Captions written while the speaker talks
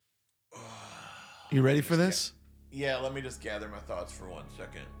You ready for this? Yeah, let me just gather my thoughts for 1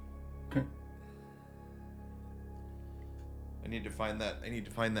 second. Okay. I need to find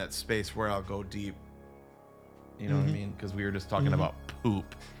that space where I'll go deep. You know what I mean? Because we were just talking about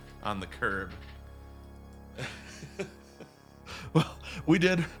poop on the curb. Well, we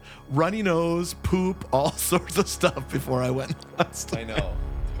did runny nose, poop, all sorts of stuff before I went last I know,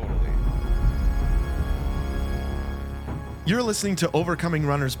 totally. You're listening to Overcoming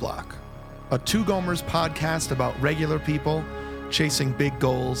Runner's Block, a Two Gomers podcast about regular people chasing big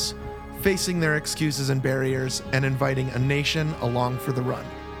goals, facing their excuses and barriers, and inviting a nation along for the run.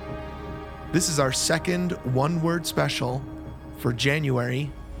 This is our second one-word special for January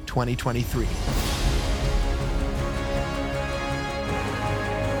 2023.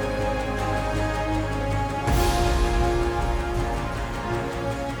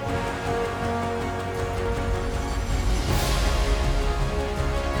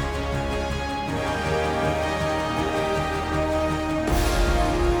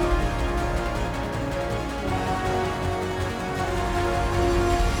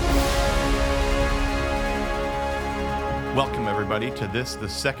 Welcome, everybody, to the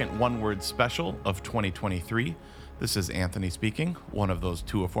second one-word special of 2023. This is Anthony speaking, one of those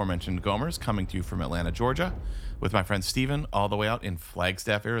two aforementioned Gomers, coming to you from Atlanta, Georgia, with my friend Steven, all the way out in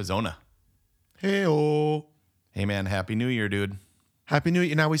Flagstaff, Arizona. Hey-o. Hey, man, Happy New Year, dude. Happy New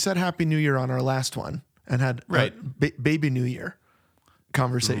Year. Now, we said Happy New Year on our last one and had Right. Baby New Year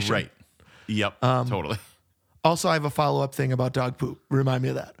conversation. Right. Yep, totally. Also, I have a follow-up thing about dog poop. Remind me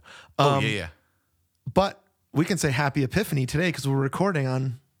of that. Yeah. But we can say Happy Epiphany today because we're recording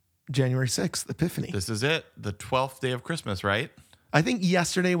on January 6th, Epiphany. This is it, the 12th day of Christmas, right? I think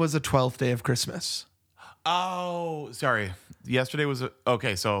yesterday was the 12th day of Christmas. Oh, sorry. Yesterday was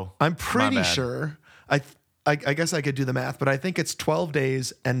okay. So I'm my pretty bad. sure. I guess I could do the math, but I think it's 12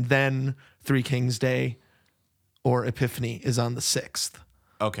 days and then Three Kings Day or Epiphany is on the 6th.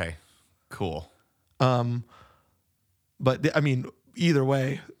 Okay, cool. But I mean, either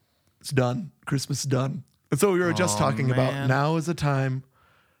way, it's done. Christmas is done. And so we were just talking about man. now is the time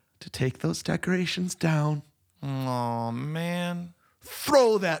to take those decorations down, Oh man.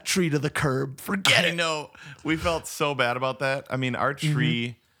 throw that tree to the curb, forget I it. know. We felt so bad about that. I mean, our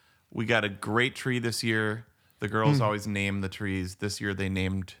tree, we got a great tree this year. The girls always name the trees. This year they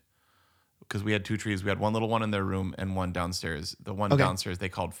named, because we had two trees. We had one little one in their room and one downstairs. The one downstairs they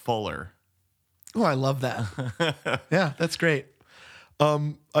called Fuller. Oh, I love that. Yeah, that's great.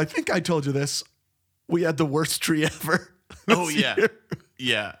 I think I told you this. We had the worst tree ever. Oh, this yeah. year.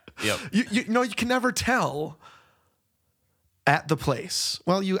 Yeah. Yep. You know, you can never tell at the place.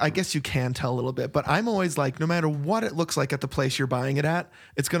 Well, I guess you can tell a little bit, but I'm always like, no matter what it looks like at the place you're buying it at,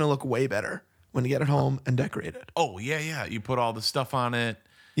 it's going to look way better when you get it home and decorate it. Oh, yeah. You put all the stuff on it.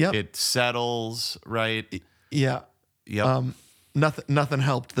 Yep. It settles, right? Yeah. Yep. Nothing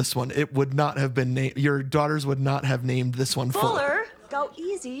helped this one. It would not have been named. Your daughters would not have named this one Fuller. Go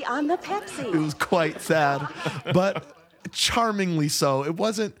easy on the Pepsi. It was quite sad, but charmingly so. It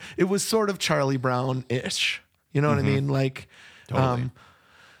was sort of Charlie Brown-ish. You know what I mean? Like, Totally.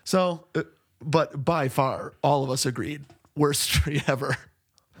 But by far, all of us agreed, worst tree ever.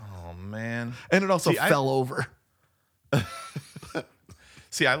 Oh, man. And it also See, fell over.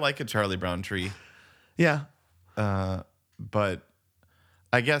 See, I like a Charlie Brown tree. Yeah. But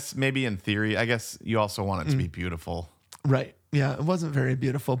I guess maybe in theory, I guess you also want it to be beautiful. Right. Yeah. It wasn't very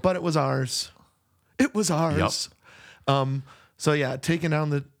beautiful, but it was ours. It was ours. So yeah, taking down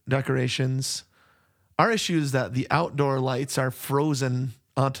the decorations. Our issue is that the outdoor lights are frozen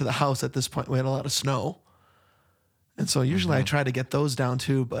onto the house at this point. We had a lot of snow. And so usually I try to get those down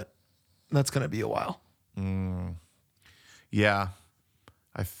too, but that's going to be a while. Yeah.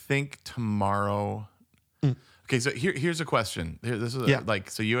 I think tomorrow. Okay, so here's a question. This is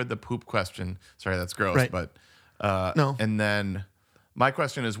so you had the poop question. Sorry, that's gross, Right. but No. And then my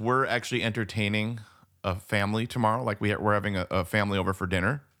question is, we're actually entertaining a family tomorrow. Like we're having a family over for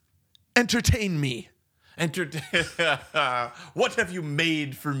dinner. Entertain me. What have you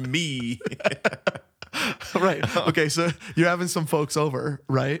made for me? Right. Okay. So you're having some folks over,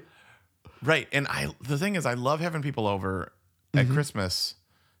 right? Right. And the thing is, I love having people over at Christmas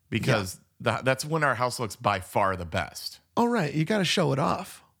because that's when our house looks by far the best. Oh, right. You got to show it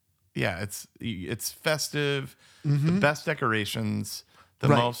off. Yeah, it's festive, the best decorations, the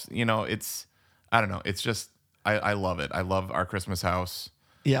Right. most, I don't know. It's just, I love it. I love our Christmas house.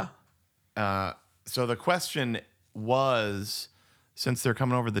 Yeah. So the question was, since they're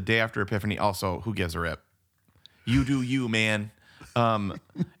coming over the day after Epiphany, also, who gives a rip? You do you, man. And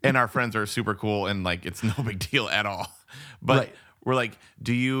our friends are super cool and like, it's no big deal at all. But Right. we're like,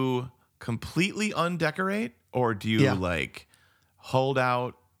 do you completely undecorate, or do you Yeah. like hold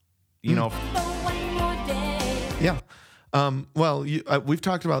out? You know, Yeah. Well, we've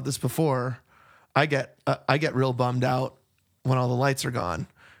talked about this before. I get real bummed out when all the lights are gone,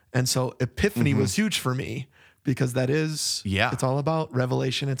 and so Epiphany was huge for me because that is it's all about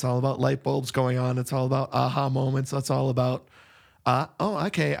revelation. It's all about light bulbs going on. It's all about aha moments. That's all about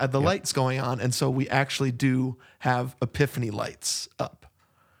the lights going on, and so we actually do have Epiphany lights up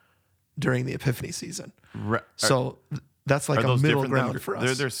during the Epiphany season. So that's like are a those middle different than ground for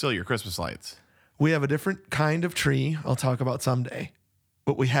us. They're still your Christmas lights. We have a different kind of tree I'll talk about someday,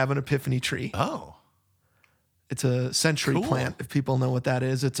 but we have an Epiphany tree. Oh, It's a century Cool. plant, if people know what that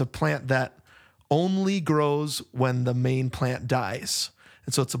is. It's a plant that only grows when the main plant dies.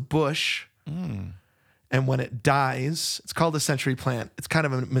 And so it's a bush. And when it dies, it's called a century plant. It's kind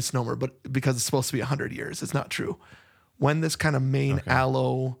of a misnomer, but because it's supposed to be 100 years, it's not true. When this kind of main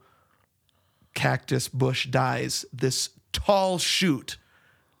aloe cactus bush dies, this tall shoot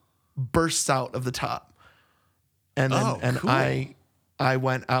bursts out of the top. And then cool. I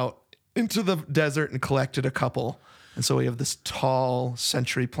went out into the desert and collected a couple. And so we have this tall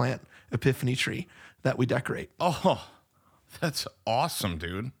century plant Epiphany tree that we decorate. Oh, that's awesome,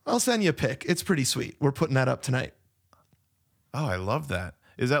 dude. I'll send you a pic. It's pretty sweet. We're putting that up tonight. Oh, I love that.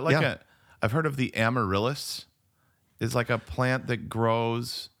 Is that like Yeah. I've heard of the amaryllis. It's like a plant that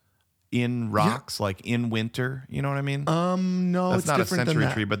grows in rocks, like in winter. You know what I mean? No, That's it's not a different century than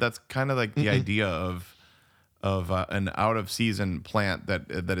that. tree, but that's kind of like the idea of an out of season plant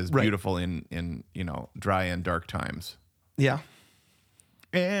that is Right. beautiful in dry and dark times. Yeah.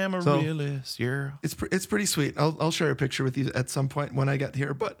 Amaryllis, It's pretty sweet. I'll share a picture with you at some point when I get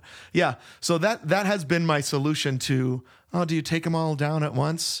here. But yeah, so that has been my solution to, do you take them all down at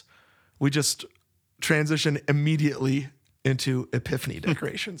once? We just transition immediately into Epiphany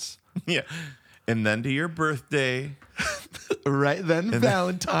decorations. yeah. And then to your birthday, Right then,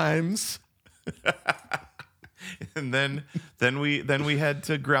 Valentine's. and then we head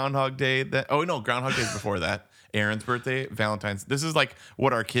to Groundhog Day. Groundhog Day's before that. Aaron's birthday, Valentine's. This is like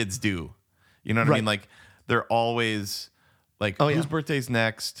what our kids do. You know what I Right. mean? Like they're always like, Oh, yeah. whose birthday's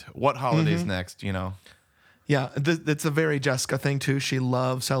next? What holiday's next? You know? Yeah, it's a very Jessica thing too. She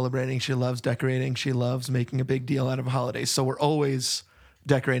loves celebrating. She loves decorating. She loves making a big deal out of holidays. So we're always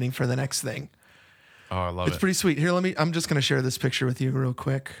decorating for the next thing. Oh, I love It's pretty sweet. Here, I'm just going to share this picture with you real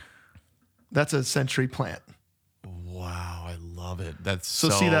quick. That's a century plant. Wow, I love it. That's So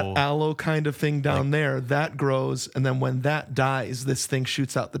see that aloe kind of thing down there? That grows, and then when that dies, this thing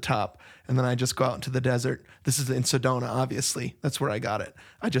shoots out the top. And then I just go out into the desert. This is in Sedona, obviously. That's where I got it.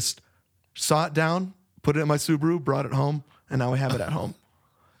 I just saw it down, put it in my Subaru, brought it home, and now I have it at home.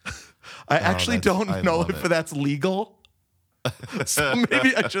 I actually don't I know love if it. that's legal. So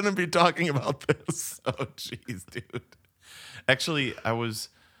maybe I shouldn't be talking about this. Oh, jeez, dude. Actually, I was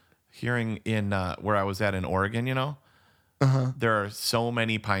hearing in where I was at in Oregon, there are so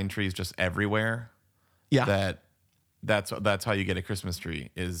many pine trees just everywhere Yeah. that's how you get a Christmas tree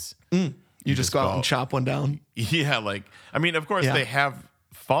is you just go out and chop one down. Yeah, like I mean, of course Yeah. they have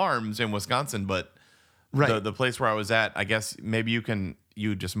farms in Wisconsin, but Right. the place where I was at, I guess maybe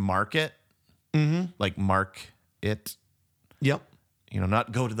you just mark it. Like mark it, Yep.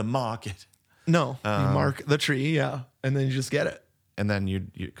 not go to the market. No, you mark the tree, yeah, and then you just get it. And then you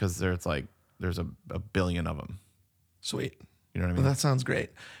because there's a billion of them. Sweet. You know what I Well, mean? that sounds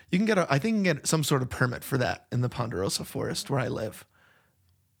great. You can I think you can get some sort of permit for that in the Ponderosa Forest where I live,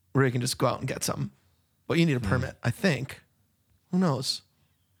 where you can just go out and get some. But you need a permit, I think. Who knows?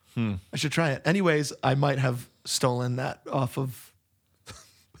 I should try it. Anyways, I might have stolen that off of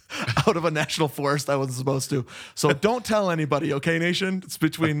out of a national forest I wasn't supposed to. So don't tell anybody, okay, Nation? It's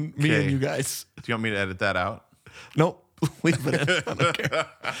between me and Okay. you guys. Do you want me to edit that out? Nope. Leave it in. I don't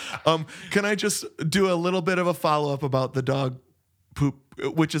care. Can I just do a little bit of a follow up about the dog poop,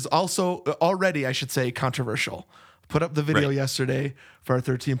 which is also already, I should say, controversial. Put up the video Right. yesterday for our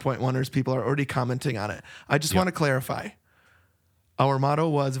 13.1ers. People are already commenting on it. I just want to clarify. Our motto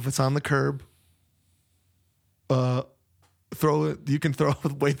was if it's on the curb, throw it. You can throw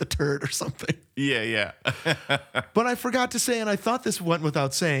away the turd or something. Yeah. But I forgot to say, and I thought this went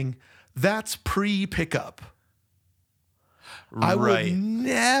without saying, that's pre-pickup. I would Right.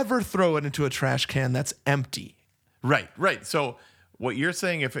 never throw it into a trash can that's empty. Right. So what you're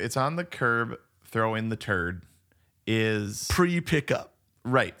saying, if it's on the curb, throw in the turd, is Pre-pickup.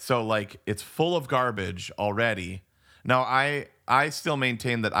 right. So like it's full of garbage already. Now I still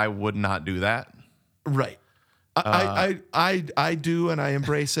maintain that I would not do that. Right. I do, and I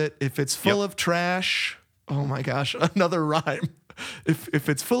embrace it. If it's full Yep. of trash, oh my gosh, another rhyme. if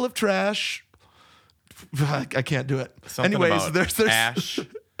it's full of trash, I can't do it. Something Anyways, about there's ash.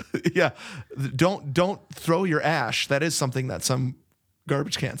 yeah. Don't throw your ash. That is something that some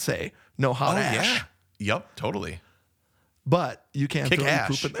garbage cans say. No hot ash. Yeah. Yep, totally. But you can't Kick throw your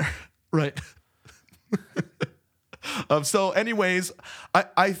ash. poop in there. Right. So anyways,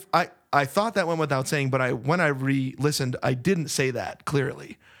 I thought that went without saying, but when I re-listened, I didn't say that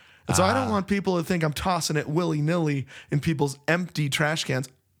clearly. And so I don't want people to think I'm tossing it willy-nilly in people's empty trash cans.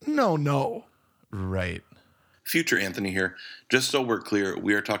 No. Right. Future Anthony here. Just so we're clear,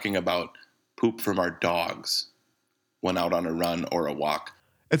 we are talking about poop from our dogs when out on a run or a walk.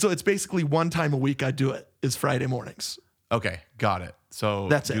 And so it's basically one time a week I do it is Friday mornings. Okay, got it. So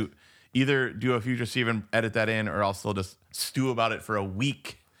That's it. Either do a Future Steven, edit that in, or else they'll just stew about it for a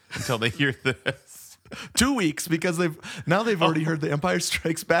week until they hear this. 2 weeks because they've already heard the Empire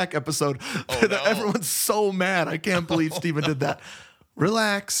Strikes Back episode. Oh, no. Everyone's so mad. I can't believe Steven did that.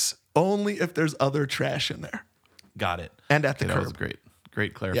 Relax. Only if there's other trash in there. Got it. And at the That was curb. great.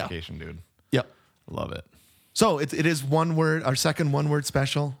 Great clarification, dude. Yep. Love it. So it is one word, our second one word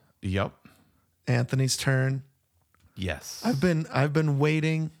special. Yep. Anthony's turn. Yes. I've been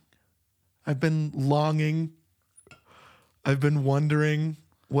waiting. I've been longing. I've been wondering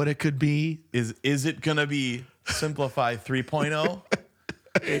what it could be. Is it gonna be Simplify 3.0?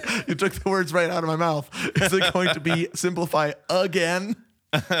 You took the words right out of my mouth. Is it going to be Simplify again?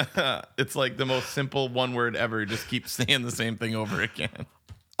 It's like the most simple one word ever. Just keep saying the same thing over again.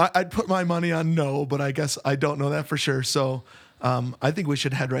 I'd put my money on no, but I guess I don't know that for sure. So I think we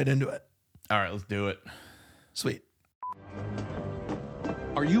should head right into it. All right, let's do it. Sweet.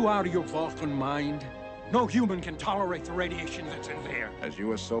 Are you out of your Vulcan mind? No human can tolerate the radiation that's in there. As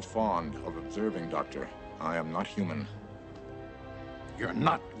you are so fond of observing, Doctor, I am not human. You're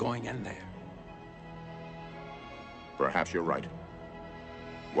not going in there. Perhaps you're right.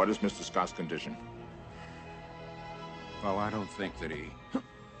 What is Mr. Scott's condition? Well, I don't think that he...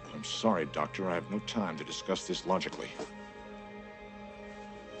 I'm sorry, Doctor. I have no time to discuss this logically.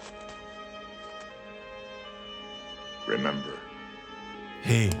 Remember,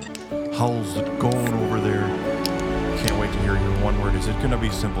 Hey, how's it going over there? Can't wait to hear your one word. Is it gonna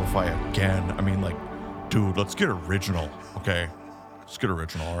be Simplify again? I mean, like, dude, let's get original, okay? Let's get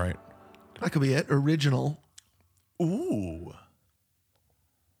original, all right? That could be it. Original. Ooh.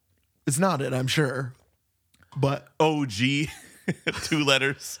 It's not it, I'm sure. But OG, 2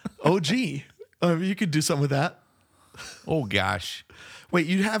 letters. OG. You could do something with that. Oh gosh. Wait,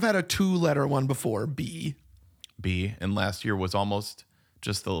 you have had a 2-letter one before, B. B, and last year was almost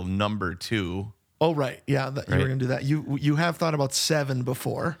just the number 2. Oh, right. Yeah, you were Right. going to do that. You have thought about 7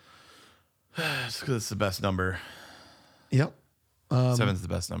 before. Just because it's the best number. Yep. 7's the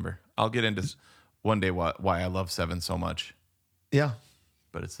best number. I'll get into one day why I love 7 so much, Yeah.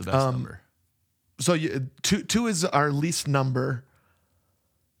 but it's the best number. So two is our least number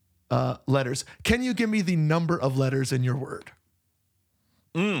letters. Can you give me the number of letters in your word?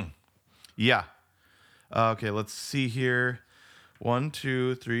 Yeah. Okay, let's see here. 1,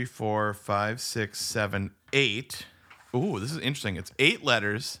 2, 3, 4, 5, 6, 7, 8. Ooh, this is interesting. It's 8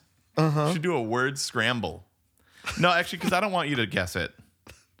 letters. Should do a word scramble. No, actually, because I don't want you to guess it.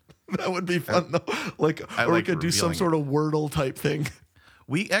 That would be fun, though. Like, I or we like could do some revealing sort of Wordle type thing.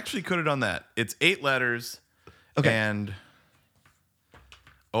 We actually could have done that. It's 8 letters. Okay. And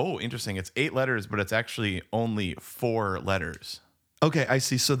interesting. It's 8 letters, but it's actually only 4 letters. Okay, I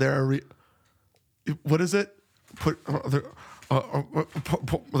see. So there are. What is it? Put the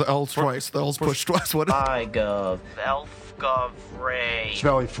L's twice. The L's pushed twice. What? iGov, ElfGov, Ray. It's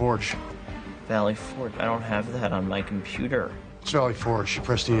Valley Forge. Valley Forge. I don't have that on my computer. It's Valley Forge. You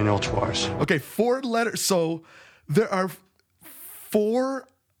press the N L twice. Okay, 4 letters. So there are 4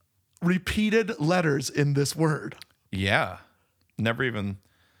 repeated letters in this word. Yeah. Never even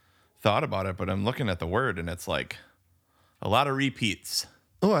thought about it, but I'm looking at the word and it's like a lot of repeats.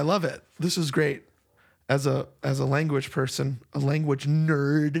 Oh, I love it. This is great. As a language person, a language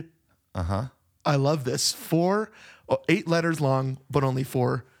nerd. I love this. 8 letters long, but only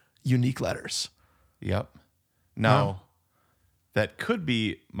 4 unique letters. Yep. Now, that could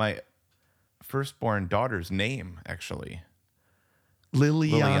be my firstborn daughter's name, actually.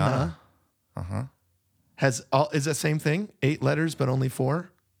 Liliana. Has is that same thing? 8 letters, but only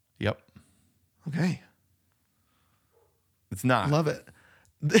 4? Yep. Okay. It's not. Love it.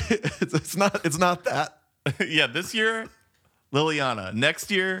 It's not that. Yeah, this year, Liliana.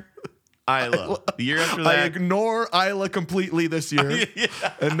 Next year, Isla. The year after I that, ignore Isla completely this year.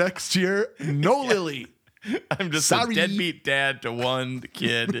 And next year, no Lily. I'm just Sorry. a deadbeat dad to one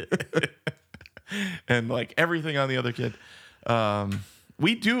kid. And like everything on the other kid.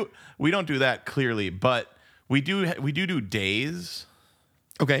 We don't do that clearly, but we do days.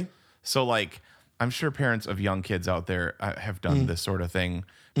 Okay. So like, I'm sure parents of young kids out there have done this sort of thing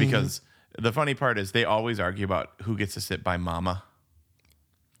because the funny part is they always argue about who gets to sit by mama.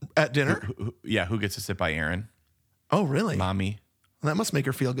 At dinner? Who gets to sit by Aaron? Oh, really? Mommy. That must make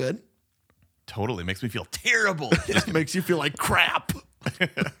her feel good. Totally makes me feel terrible. It makes you feel like crap.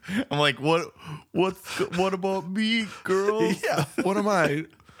 I'm like, what about me, girl? Yeah. What am I?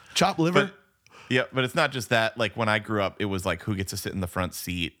 Chopped liver? But it's not just that. Like when I grew up, it was like who gets to sit in the front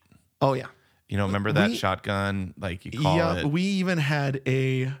seat. Oh, yeah. You know, remember that shotgun? Like you call it. We even had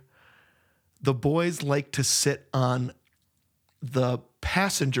the boys like to sit on the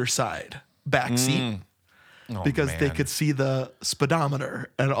passenger side back seat because they could see the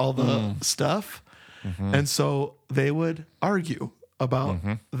speedometer and all the stuff. And so they would argue about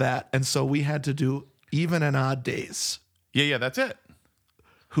that. And so we had to do even and odd days. Yeah, that's it.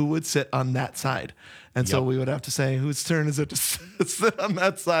 Who would sit on that side? And so we would have to say, whose turn is it to sit on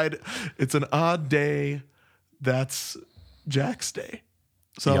that side? It's an odd day. That's Jack's day.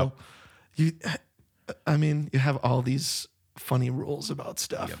 So you have all these funny rules about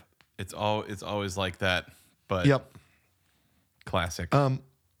stuff. Yep. It's always like that. But classic.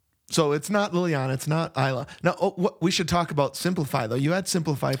 So it's not Liliana, it's not Isla. Now, we should talk about Simplify though. You had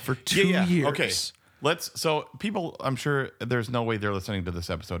Simplify for 2 years. Okay. So people, I'm sure there's no way they're listening to this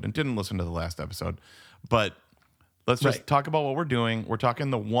episode and didn't listen to the last episode, but let's just talk about what we're doing. We're talking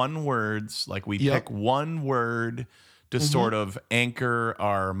the one words, like we pick one word to sort of anchor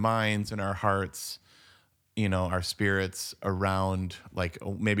our minds and our hearts, our spirits around like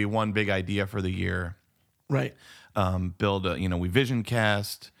maybe one big idea for the year. Right. We vision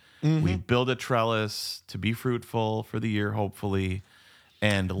cast, we build a trellis to be fruitful for the year, hopefully.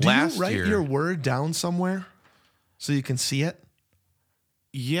 And last year, do you write your word down somewhere so you can see it?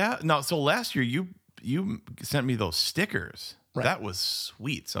 Yeah. No. So last year you sent me those stickers. Right. That was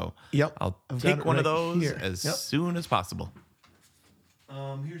sweet. So I'll I've take got it one of right those here. as soon as possible.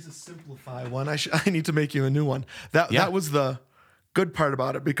 Here's a Simplify one. I need to make you a new one. That was the good part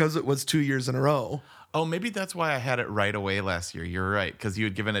about it because it was 2 years in a row. Oh, maybe that's why I had it right away last year. You're right, because you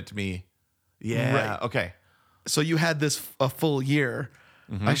had given it to me. Yeah. Right. Okay. So you had this a full year.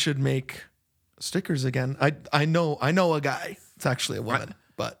 I should make stickers again. I know a guy. It's actually a woman,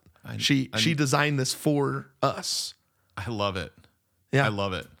 but she designed this for us. I love it. Yeah, I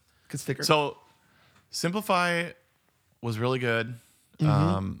love it. Good sticker. So Simplify was really good.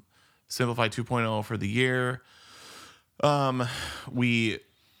 Simplify 2.0 for the year. We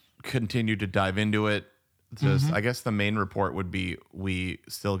continued to dive into it. I guess the main report would be we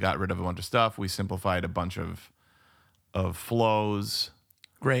still got rid of a bunch of stuff. We simplified a bunch of flows.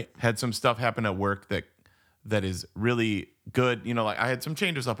 Great. Had some stuff happen at work that is really good. Like I had some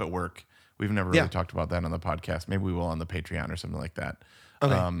changes up at work. We've never really talked about that on the podcast. Maybe we will on the Patreon or something like that.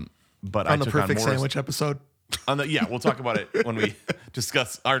 Okay. But on I the took Perfect on more Sandwich episode. We'll talk about it when we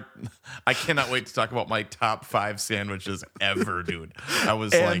discuss I cannot wait to talk about my top 5 sandwiches ever, dude. I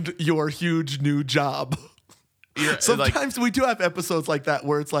was and your huge new job. Sometimes we do have episodes like that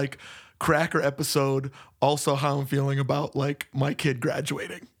where it's like cracker episode, also how I'm feeling about like my kid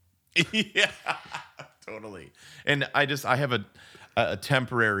graduating. Yeah, totally. And I have a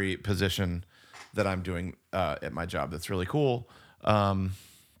temporary position that I'm doing at my job that's really cool.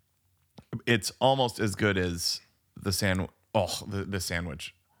 It's almost as good as the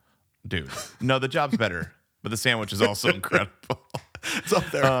sandwich, dude. No, the job's better, but the sandwich is also incredible. It's up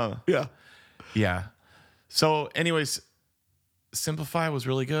there. Yeah. So, anyways, Simplify was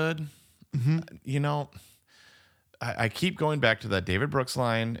really good. I keep going back to that David Brooks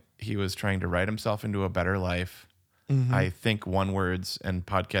line. He was trying to write himself into a better life. I think one words and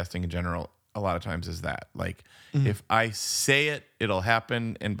podcasting in general a lot of times is that. Like, if I say it, it'll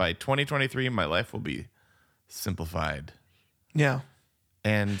happen. And by 2023, my life will be simplified. Yeah.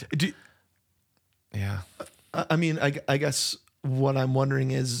 And I mean, I guess what I'm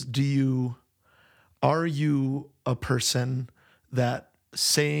wondering is, are you a person that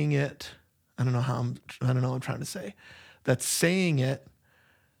saying it, I don't know what I'm trying to say, that saying it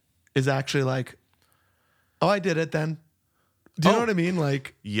is actually like, oh, I did it then. Do you know what I mean?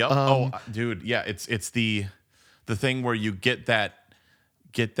 Like, yep. Dude. Yeah. It's the thing where you get that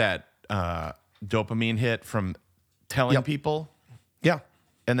dopamine hit from telling people. Yeah.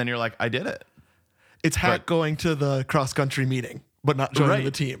 And then you're like, I did it. It's Hack going to the cross country meeting, but not joining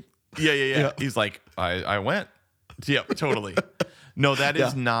the team. Yeah. He's like, I went. Yeah, totally. No, that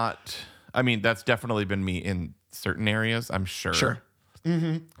is not. I mean, that's definitely been me in certain areas, I'm sure. Sure.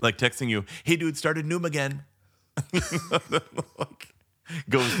 Like texting you, hey, dude, started Noom again. Like,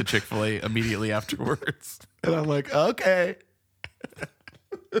 goes to Chick-fil-A immediately afterwards. And I'm like, okay.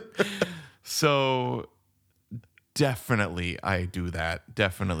 So definitely I do that.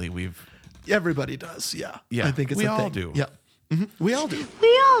 Definitely Everybody does. Yeah. Yeah, I think it's we a all thing. do. Yeah. We all do.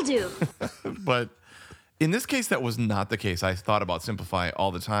 We all do. But in this case, that was not the case. I thought about Simplify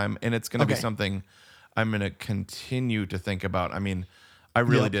all the time, and it's going to be Okay. something I'm going to continue to think about. I mean, I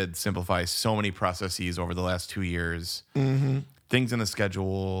really Yep. did simplify so many processes over the last 2 years. Things in the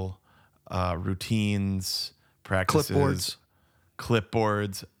schedule, routines, practices,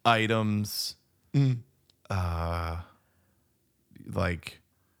 clipboards, items, like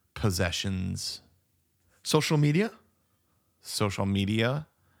possessions, Social media? social media.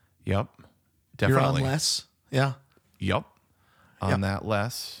 Yep. You're Definitely. on less? Yeah. Yep. On Yep. that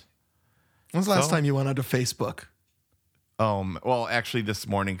less. When's the last So- time you went onto Facebook? Well, actually this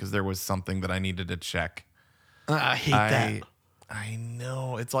morning, because there was something that I needed to check. I hate that. I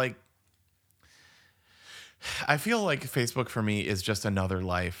know. It's like, I feel like Facebook for me is just another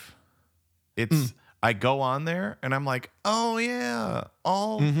life. It's, I go on there and I'm like, oh yeah,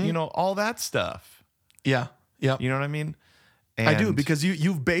 all, all that stuff. Yeah. Yeah. You know what I mean? I do And- because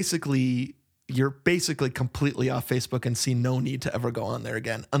you're basically completely off Facebook and see no need to ever go on there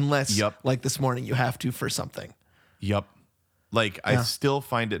again unless Yep. like this morning you have to for something. Yep. Like, I Yeah. still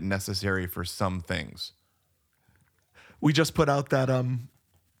find it necessary for some things. We just put out that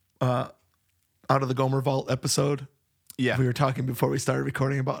Out of the Gomer Vault episode. Yeah. We were talking before we started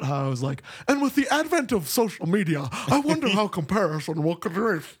recording about how I was like, and with the advent of social media, I wonder how comparison will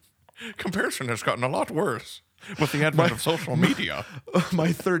continue. Comparison has gotten a lot worse with the advent of social media.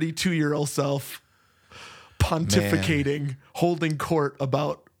 My 32-year-old self pontificating, holding court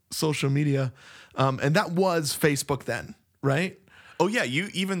about social media. And that was Facebook then, right? Oh yeah, you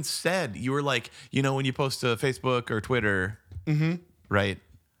even said, you were like, when you post to Facebook or Twitter, right?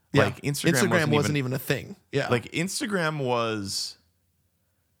 Yeah. Like Instagram wasn't even a thing. Yeah. like Instagram was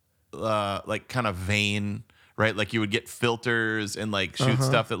like kind of vain, right? Like you would get filters and like shoot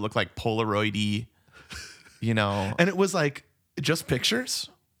stuff that looked like Polaroid-y, and it was like just pictures.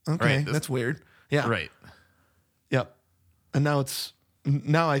 Okay, Right. that's weird. Yeah. Right. Yep. And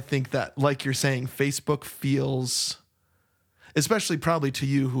now I think that, like you're saying, Facebook feels, especially probably to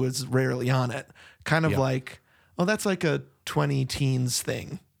you who is rarely on it, kind of Yep. like, oh, that's like a 20 teens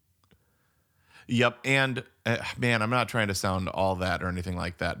thing. Yep. And man, I'm not trying to sound all that or anything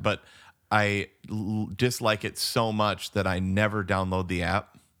like that, but I dislike it so much that I never download the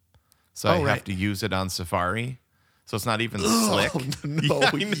app. So I right. have to use it on Safari. So it's not even slick. No, Yeah,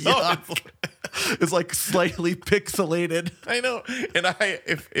 I know. yuck. It's like slightly pixelated. I know. And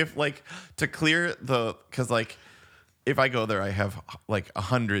if like to clear because like if I go there, I have like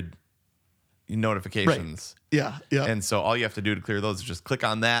 100 notifications. Yeah. Yeah. And so all you have to do to clear those is just click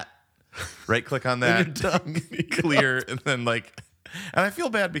on that, right click on that, And you're done. clear, and then like, and I feel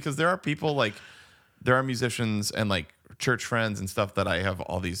bad because there are people like, there are musicians and like church friends and stuff that I have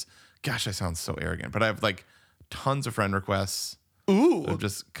all these, gosh, I sound so arrogant, but I have like tons of friend requests. Ooh. I've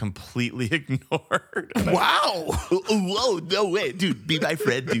just completely ignored. Wow. Whoa, no way, dude. Be my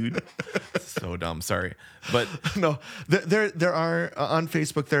friend, dude. So dumb. Sorry. But No, there are on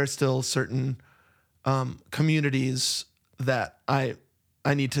Facebook. There are still certain communities that I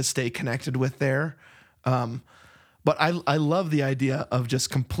need to stay connected with there. But I love the idea of just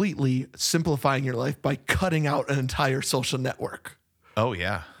completely simplifying your life by cutting out an entire social network. oh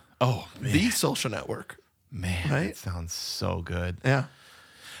yeah. Oh man. The social network. Man, Right? that sounds so good. Yeah.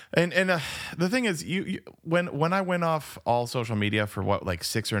 And the thing is, you when I went off all social media for what, like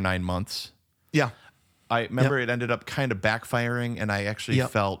 6 or 9 months, Yeah. I remember it ended up kind of backfiring, and I actually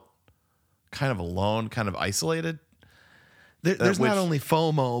Yep. felt kind of alone, kind of isolated. There's which- not only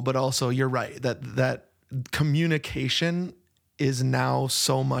FOMO, but also you're right that communication is now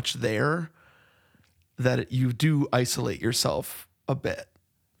so much there that you do isolate yourself a bit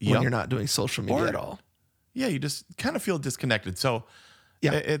when Yep. you're not doing social media Or- at all. Yeah, you just kind of feel disconnected. So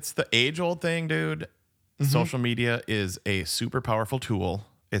Yeah. it's the age-old thing, dude. Social media is a super powerful tool.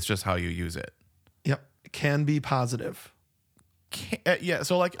 It's just how you use it. Yep. It can be positive. Yeah,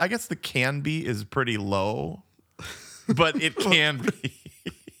 so like I guess the can be is pretty low, but it can be.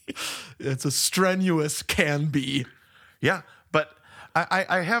 It's a strenuous can be. Yeah, but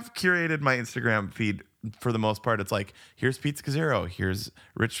I have curated my Instagram feed for the most part. It's like, here's Pete Scazzaro, here's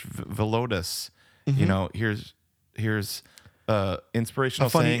Rich Velotis, here's inspirational A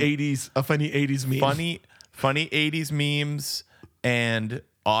funny saying, 80s meme. funny 80s memes and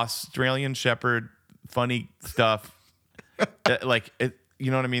Australian Shepherd funny stuff. Like it,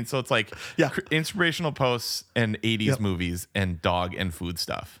 you know what I mean? So it's like Yeah. inspirational posts and 80s Yep. movies and dog and food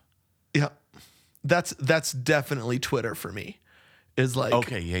stuff. Yeah. That's definitely Twitter for me. Is like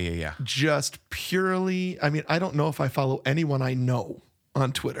Okay, yeah. just purely, I mean, I don't know if I follow anyone I know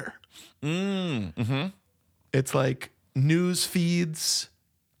on Twitter. It's like news feeds,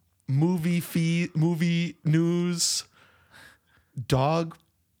 movie news, dog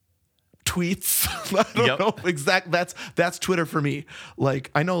tweets. I don't Yep. know exact. That's Twitter for me. Like,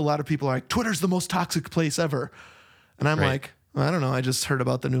 I know a lot of people are like, Twitter's the most toxic place ever. And I'm Right. like, I don't know. I just heard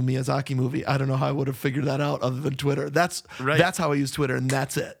about the new Miyazaki movie. I don't know how I would have figured that out other than Twitter. That's how I use Twitter, and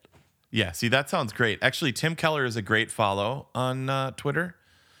that's it. Yeah, see, that sounds great. Actually, Tim Keller is a great follow on Twitter.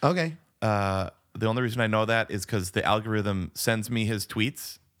 Okay. The only reason I know that is because the algorithm sends me his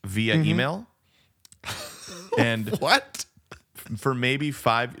tweets via email. And What? for maybe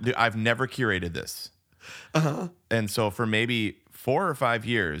I've never curated this. And so for maybe 4 or 5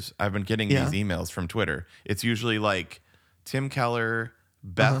 years, I've been getting these emails from Twitter. It's usually like Tim Keller,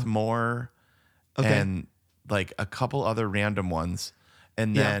 Beth Moore, and like a couple other random ones.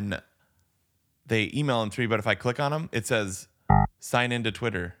 And then they email them to me, but if I click on them, it says sign into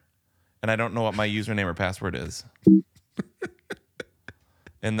Twitter. And I don't know what my username or password is.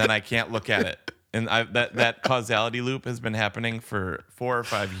 And then I can't look at it. And that causality loop has been happening for 4 or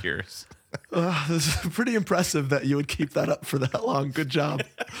 5 years. This is pretty impressive that you would keep that up for that long. Good job.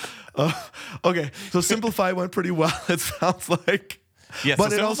 Okay, so Simplify went pretty well. It sounds like, Yeah,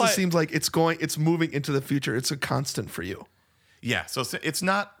 but so it also Simplify- seems like it's moving into the future. It's a constant for you, Yeah, so it's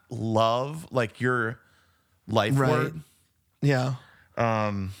not love like your life right? word, Yeah.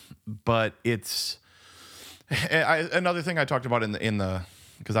 but it's another thing I talked about in the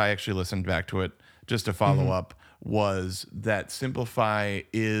because I actually listened back to it just to follow up was that Simplify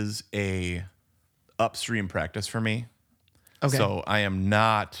is a upstream practice for me. Okay. So I am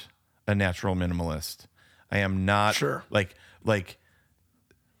not a natural minimalist. I am not Sure. like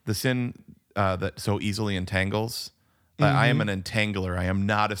the sin that so easily entangles. I am an entangler. I am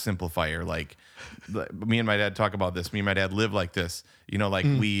not a simplifier. Like me and my dad talk about this. Me and my dad live like this. You know, like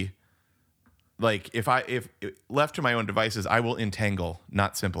if left to my own devices, I will entangle,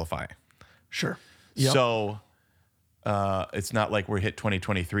 not simplify. Sure. Yep. So it's not like we're hit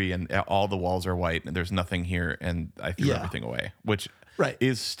 2023 and all the walls are white and there's nothing here and I threw Yeah. everything away, which Right.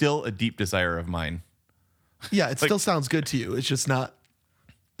 is still a deep desire of mine. Yeah, it still sounds good to you. It's just not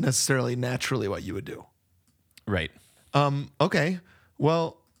necessarily naturally what you would do. Right. Okay.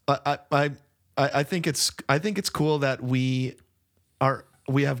 Well, I think it's cool that we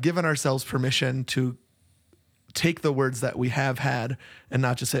have given ourselves permission to take the words that we have had and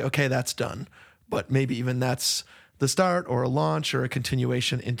not just say, okay, that's done, but maybe even that's the start or a launch or a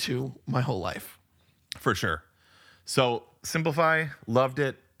continuation into my whole life. For sure. So Simplify, loved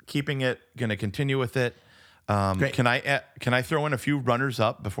it, keeping it, gonna continue with it. Great. Can I throw in a few runners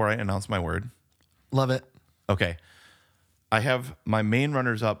up before I announce my word? Love it. Okay. I have my main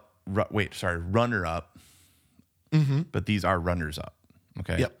runners up. Runner up. But these are runners up.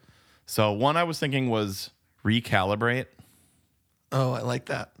 Okay. Yep. So one I was thinking was recalibrate. Oh, I like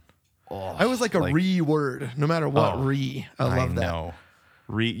that. I was like a re word, no matter what. Oh, I love that. know.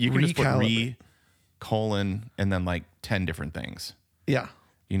 You can just put Recalibrate. colon and then like 10 different things. Yeah.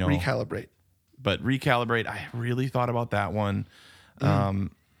 You know, Recalibrate. but recalibrate, I really thought about that one.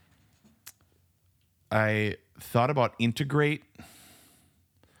 I thought about integrate.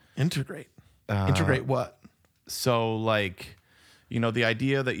 Integrate. Integrate what? So like, you know, the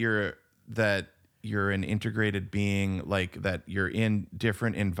idea that you're an integrated being, like that you're in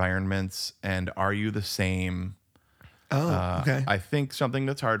different environments and are you the same? Oh, okay. I think something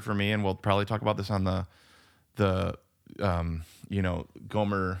that's hard for me, and we'll probably talk about this on the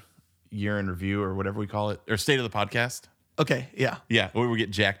Gomer year in review or whatever we call it, or state of the podcast. Okay. Yeah. Yeah, where we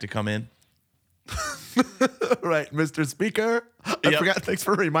get Jack to come in. Right, Mr. Speaker. I Yep. forgot. Thanks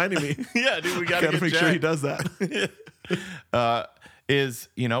for reminding me. Yeah, dude, we gotta Gotta make sure he does that.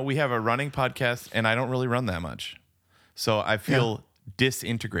 We have a running podcast, and I don't really run that much, so I feel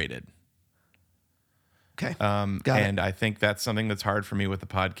disintegrated. Okay. And I think that's something that's hard for me with the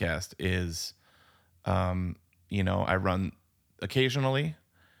podcast is, I run occasionally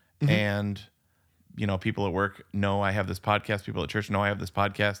and, people at work know I have this podcast. People at church know I have this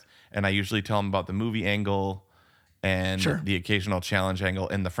podcast. And I usually tell them about the movie angle and Sure. the occasional challenge angle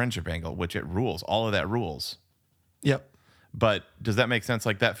and the friendship angle, which it rules. All of that rules. Yep. But does that make sense?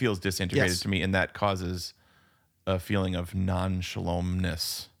 Like that feels disintegrated Yes. to me, and that causes a feeling of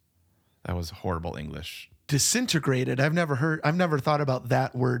non-shalomness. That was horrible English. Disintegrated. I've never thought about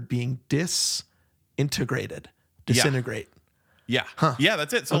that word being disintegrated. Disintegrate. Yeah. Yeah,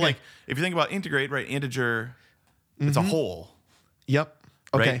 that's it. So Okay. like if you think about integrate, right? Integer, it's a whole, Yep.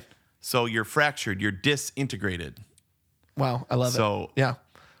 Okay. right? So you're fractured, you're disintegrated. Wow. I love So- it. Yeah.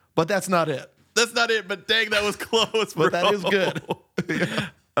 But that's not it. That's not it, but dang, that was close, bro. But that is good.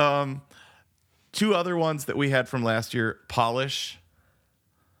 Two other ones that we had from last year, polish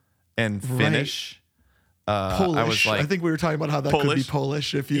and finish. Polish. I was like, I think we were talking about how that could be Polish?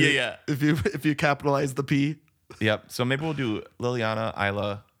 Polish if you Yeah. if you capitalize the P. yep. So maybe we'll do Liliana,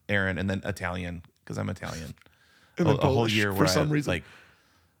 Isla, Aaron, and then Italian because I'm Italian. And then a whole Polish year for where some I, reason. like,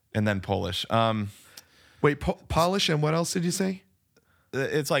 and then Polish. Wait, polish and what else did you say?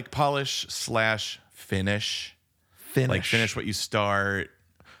 It's like polish / finish. Finish. Like finish what you start.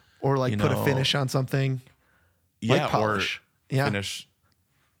 or like you put know, a finish on something. Yeah, polish. or Yeah. finish.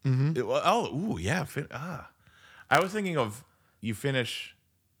 Yeah. I was thinking of you finish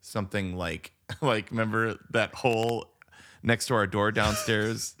something like remember that hole next to our door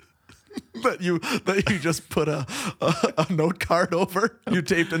downstairs. that you just put a note card over. You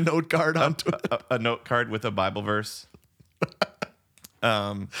taped a note card onto it, a note card with a Bible verse.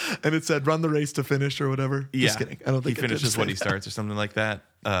 and it said "Run the race to finish" or whatever. Yeah, Just kidding. I don't think he it did finishes say what he that. starts or something like that.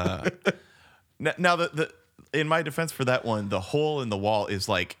 Now the in my defense for that one, the hole in the wall is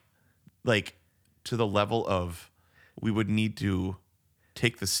like to the level of we would need to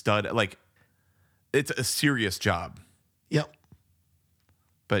take the stud. Like it's a serious job, Yep.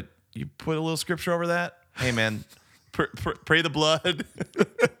 but you put a little scripture over that. Hey man, pray the blood.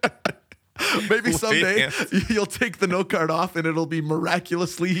 Maybe someday hands. you'll take the note card off and it'll be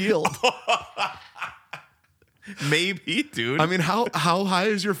miraculously healed. Maybe, dude. I mean, how high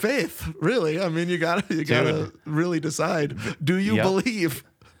is your faith? Really? I mean, you gotta really decide. Do you Yep. believe?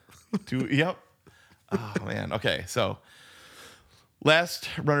 Yep. Oh man. Okay. So last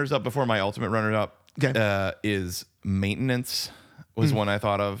runners up before my ultimate runner up Okay. is maintenance was one I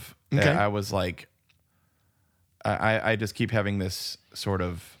thought of. Okay. I was like, I just keep having this sort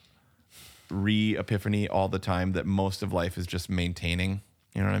of re-epiphany all the time that most of life is just maintaining.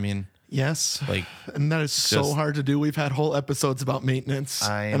 You know what I mean? Yes. Like, And that is so just- hard to do. We've had whole episodes about maintenance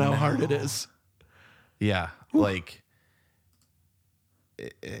I and how hard it know. is. yeah, like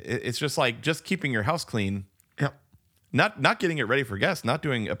it's just like just keeping your house clean. Yep. Not getting it ready for guests, not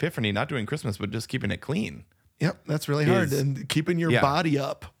doing Epiphany, not doing Christmas, but just keeping it clean. Yep. That's really hard. Is- And keeping your yeah. body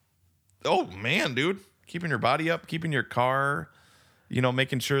up. Oh man, dude, keeping your body up, keeping your car,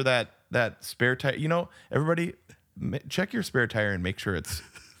 making sure that spare tire. Everybody, check your spare tire and make sure it's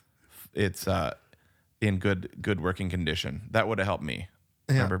in good working condition. That would have helped me.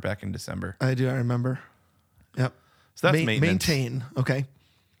 Yeah. Remember back in December. I remember. Yep. So that's maintenance. Maintain. Okay.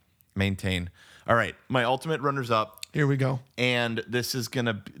 Maintain. All right, my ultimate runners up, Here we go. and this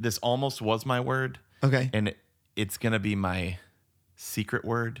almost was my word. Okay. And it's gonna be my secret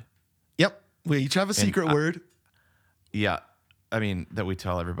word. Yep. We each have a secret word. Yeah, I mean that we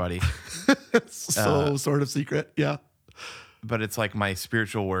tell everybody. So sort of secret. Yeah. But it's like my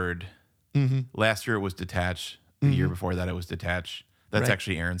spiritual word. Mm-hmm. Last year it was detach. The year before that it was detach. That's Right.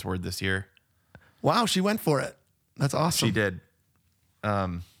 actually Aaron's word this year. Wow. She went for it. That's awesome. She did.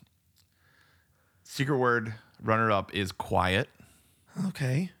 Secret word runner up is quiet.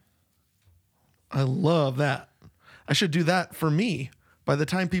 Okay. I love that. I should do that for me. By the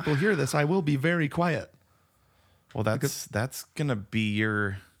time people hear this, I will be very quiet. Well, that's gonna be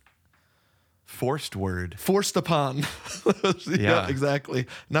your forced word. Forced upon. Yeah. Exactly.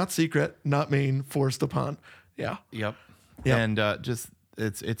 Not secret, not main, forced upon. Yeah. Yep. Yep. And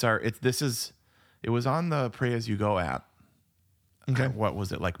it was on the Pray As You Go app. Okay. What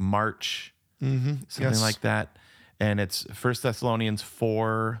was it, like March? Something Yes. like that. And it's 1 Thessalonians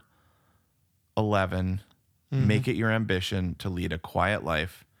 4:11. Make it your ambition to lead a quiet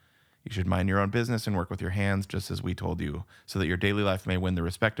life. You should mind your own business and work with your hands, just as we told you, so that your daily life may win the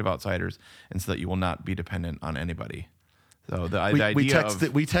respect of outsiders, and so that you will not be dependent on anybody. So the idea we of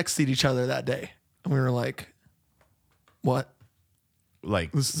texted each other that day, and we were like, "What?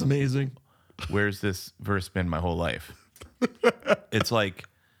 like, This is amazing." where's this verse been my whole life? It's like,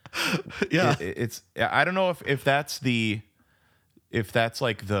 Yeah. it's I don't know if that's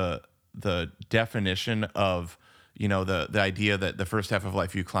like the definition of the idea that the first half of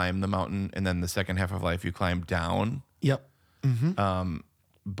life you climb the mountain and then the second half of life you climb down. Yep.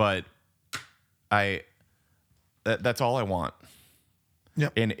 But that's all I want.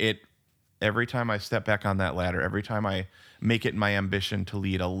 Yep. And every time I step back on that ladder, every time I make it my ambition to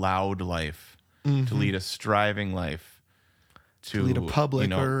lead a loud life, to lead a striving life, to Lead a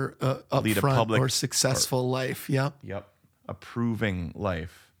public or lead a upfront public or successful life. Yep. Yep. Approving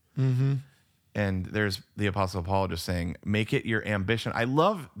life. And there's the Apostle Paul just saying, make it your ambition. I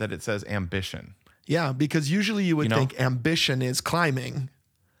love that it says ambition. Yeah, because usually you would You know? think ambition is climbing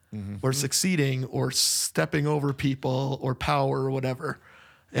or succeeding or stepping over people or power or whatever.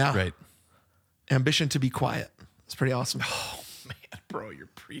 Yeah. Right. Ambition to be quiet. It's pretty awesome. Man, bro, you're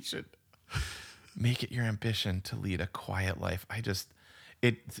preaching. Make it your ambition to lead a quiet life.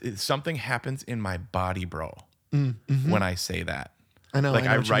 Something happens in my body, bro, when I say that. I know. Like I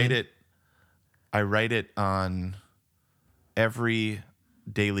I know what you write mean. it. I write it on every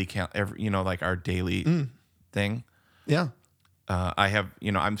daily like our daily thing. Yeah. I have,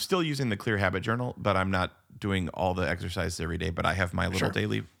 I'm still using the Clear Habit Journal, but I'm not doing all the exercises every day. But I have my little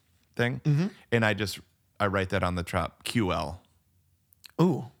daily thing, and I write that on the top. QL.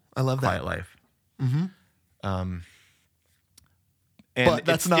 Ooh, I love that. Quiet life. And But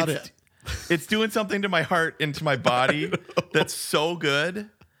that's not it. It's doing something to my heart and to my body that's so good.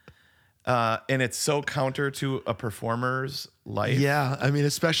 And it's so counter to a performer's life. Yeah. I mean,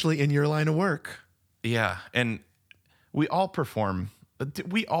 especially in your line of work. Yeah. And we all perform.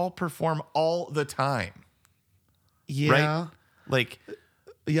 We all perform all the time. Yeah. Right? Like,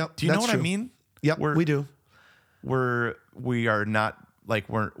 Yep. do you know that's what I true. mean? Yep. We do. We are not like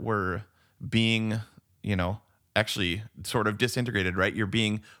we're being, actually sort of disintegrated, right? You're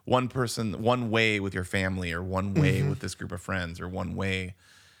being one person, one way with your family, or one way with this group of friends, or one way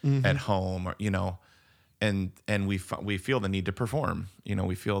at home, or and we feel the need to perform.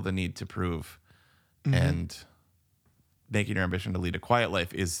 We feel the need to prove, and making your ambition to lead a quiet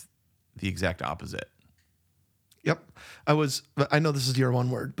life is the exact opposite. Yep. I know this is your one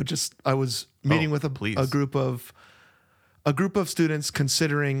word, but I was meeting with a group of students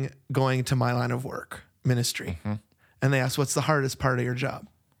considering going to my line of work, ministry. And they asked, what's the hardest part of your job?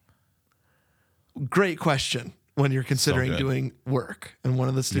 Great question when you're considering doing work. And one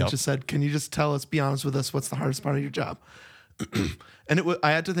of the students just said, can you just tell us, be honest with us, what's the hardest part of your job? And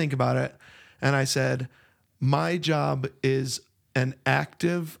I had to think about it. And I said, my job is an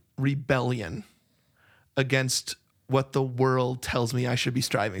active rebellion against what the world tells me I should be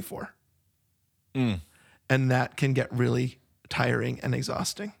striving for. And that can get really tiring and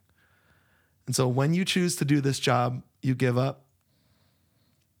exhausting. And so when you choose to do this job, you give up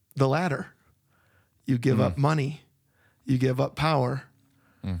the ladder, you give up money, you give up power.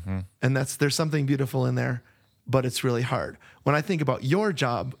 And there's something beautiful in there, but it's really hard. When I think about your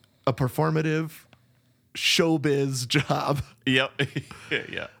job, a performative showbiz job, Yep.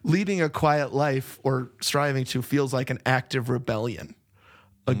 Yeah. leading a quiet life or striving to feels like an active rebellion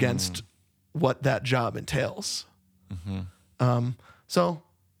against what that job entails. So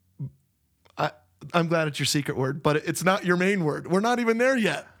I'm glad it's your secret word, but it's not your main word. We're not even there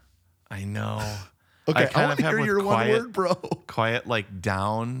yet. I know. Okay, I kind want of to hear have your with one word, bro. Quiet, like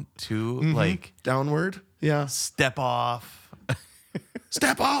down to like Downward. Yeah. step off.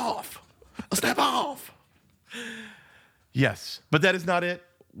 Step off. Step off. Yes, but that is not it.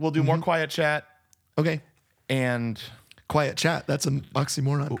 We'll do more quiet chat Okay. and Quiet chat. That's an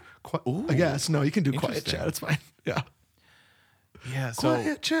oxymoron. I guess. No, you can do quiet Interesting. chat. It's fine. Yeah. yeah. So,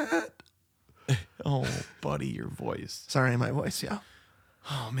 Quiet chat. oh, buddy, your voice. Sorry, my voice. Yeah.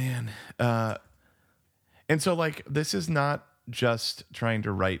 Oh man. And so like this is not just trying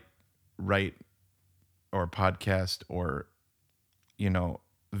to write or podcast or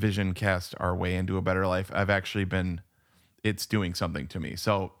vision cast our way into a better life. It's doing something to me.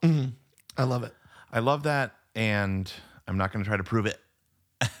 So I love it. I love that, and I'm not going to try to prove it.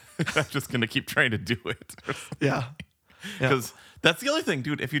 I'm just going to keep trying to do it. Yeah. Because that's the other thing,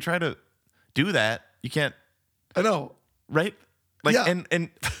 dude. If you try to do that, you can't, I know. right? Like, Yeah. and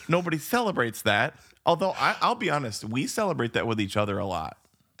nobody celebrates that. Although I'll be honest, we celebrate that with each other a lot.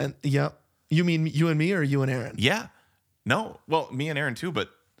 And yeah. You mean you and me or you and Aaron? Yeah. No. Well, me and Aaron too, but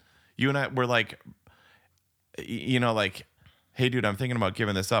you and I were like, like, hey, dude, I'm thinking about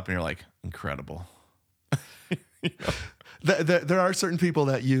giving this up. And you're like, incredible. There are certain people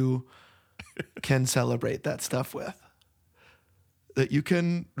that you can celebrate that stuff with.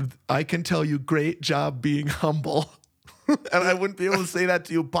 I can tell you, great job being humble. And I wouldn't be able to say that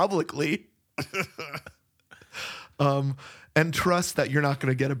to you publicly. And trust that you're not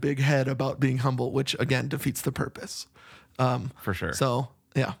going to get a big head about being humble, which again defeats the purpose. For sure. So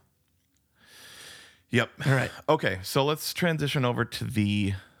yeah. Yep. All right. Okay. So let's transition over to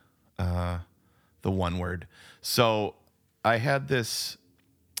the one word. So I had this,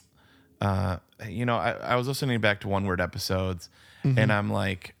 I was listening back to one word episodes and I'm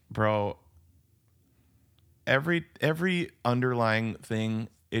like, bro, every underlying thing,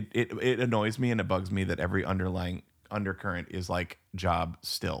 it annoys me and it bugs me that every underlying undercurrent is like job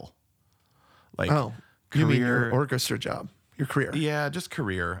still. Like, Oh, you mean your orchestra job, your career? Yeah, just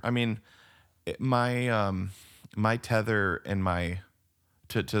career. I mean, my tether and my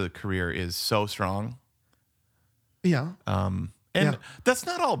to the career is so strong. Yeah. And that's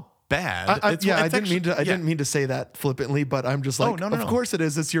not all bad. I didn't mean to say that flippantly, but I'm just like, no. of course it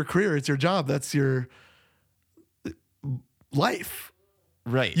is. It's your career. It's your job. That's your life.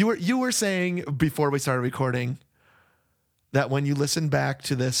 Right. You were saying before we started recording that when you listen back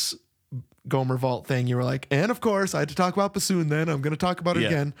to this Gomer Vault thing, you were like, and of course I had to talk about bassoon. Then I'm going to talk about it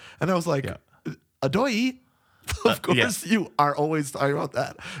again. And I was like, Adoy. Of course you are always talking about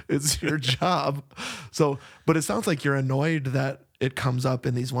that. It's your job. So, but it sounds like you're annoyed that it comes up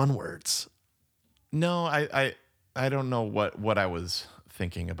in these one words. No, I don't know what I was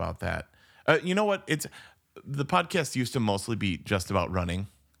thinking about that. You know what? It's the podcast used to mostly be just about running,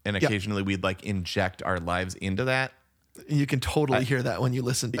 and occasionally we'd like inject our lives into that. You can totally hear that when you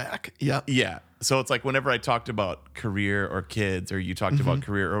listen back. Yeah. Yeah. So it's like whenever I talked about career or kids, or you talked about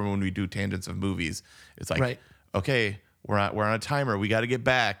career, or when we do tangents of movies, it's like, okay, we're on a timer. We got to get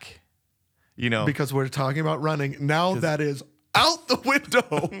back. You know, because we're talking about running now. That is out the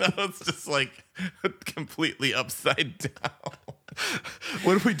window. No, it's just like completely upside down.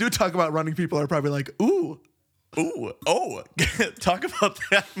 When we do talk about running, people are probably like, ooh, talk about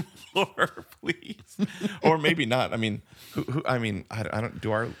that more, please. Or maybe not. I mean, I don't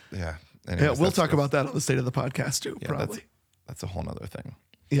do our, yeah. Anyways, we'll talk about that on the state of the podcast too, probably. That's a whole nother thing.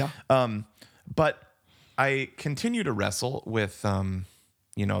 Yeah. But I continue to wrestle with,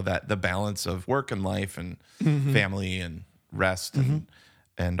 that the balance of work and life and family and rest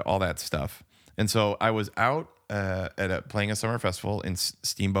and all that stuff. And so I was out playing a summer festival in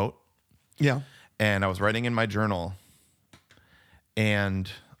Steamboat. Yeah. And I was writing in my journal, and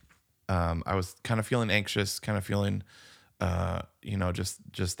I was kind of feeling anxious, kind of feeling,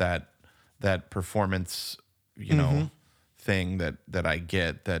 just that performance, thing that I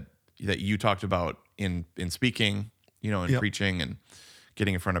get that you talked about in speaking, and preaching and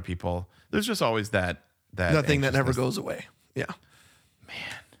getting in front of people. There's just always that thing that never goes away. Yeah.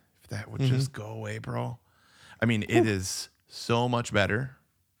 Man, if that would just go away, bro. I mean, it is so much better.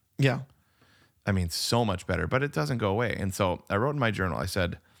 Yeah. I mean, so much better, but it doesn't go away. And so I wrote in my journal, I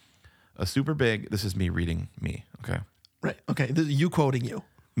said, this is me reading me. Okay. Right. Okay. This is you quoting you.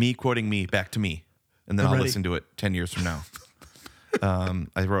 Me quoting me back to me. And then I'll listen to it 10 years from now.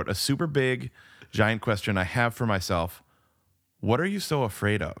 I wrote a super big, giant question I have for myself. What are you so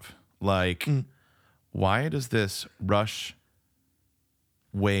afraid of? Like, why does this rush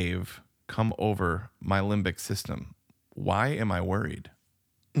wave come over my limbic system? Why am I worried?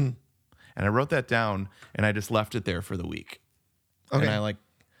 And I wrote that down, and I just left it there for the week. Okay. And I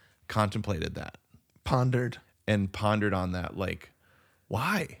contemplated that. Pondered on that,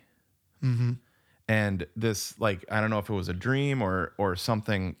 why? Mm-hmm. And this, I don't know if it was a dream or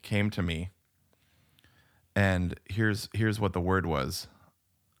something came to me. And here's what the word was.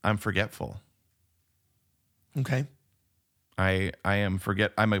 I'm forgetful. Okay. I'm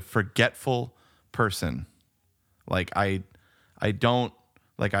a forgetful person. I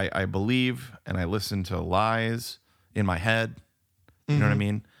believe and I listen to lies in my head. You know what I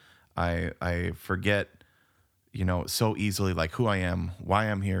mean? I forget, so easily, who I am, why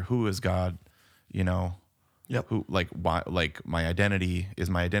I'm here, who is God, Yep. who, why, my identity, is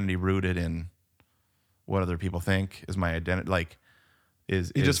my identity rooted in what other people think? Is my identity,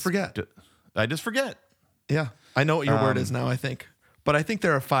 just forget. I just forget. Yeah. I know what your word is now, I think. But I think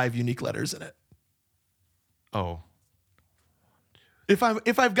there are 5 unique letters in it. Oh. If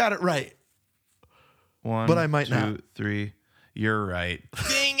I've got it right. 1, but I might 2, not. 3. You're right.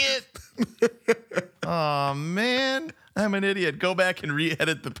 Dang it. Oh, man. I'm an idiot. Go back and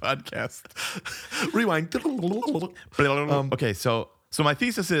re-edit the podcast. Rewind. Okay, so my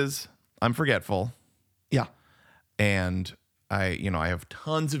thesis is I'm forgetful. Yeah. And I have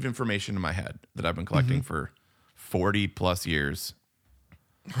tons of information in my head that I've been collecting for 40 plus years.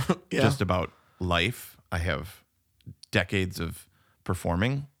 Just about life. I have decades of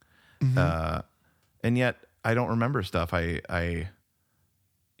performing. And yet I don't remember stuff. I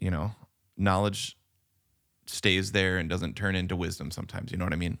knowledge stays there and doesn't turn into wisdom sometimes. You know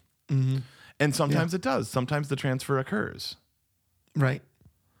what I mean? Mm-hmm. And sometimes it does. Sometimes the transfer occurs. Right.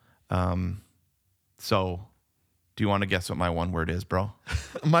 So do you want to guess what my one word is, bro?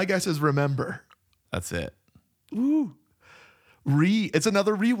 My guess is remember. That's it. Ooh. It's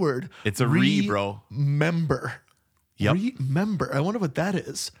another re-word. It's a bro. Remember. Yep. Remember. I wonder what that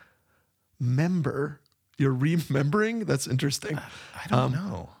is. Member. You're remembering? That's interesting. I don't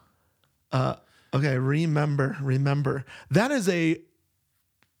know. Okay, remember. That is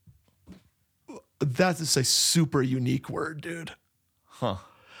That's just a super unique word, dude. Huh.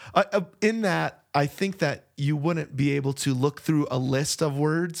 In that, I think that you wouldn't be able to look through a list of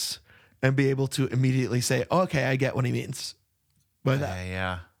words and be able to immediately say, oh, okay, I get what he means by that.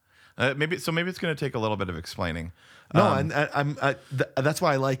 Yeah. Maybe it's going to take a little bit of explaining. No, and that's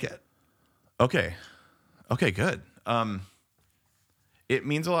why I like it. Okay, good. It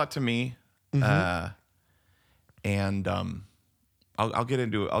means a lot to me, and I'll get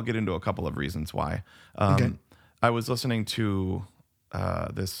into a couple of reasons why. Okay. I was listening to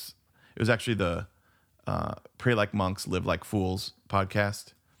this. It was actually the Pray Like Monks, Live Like Fools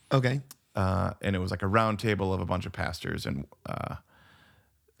podcast. Okay. And it was like a round table of a bunch of pastors, and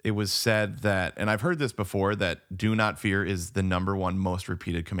it was said that, and I've heard this before, that do not fear is the number one most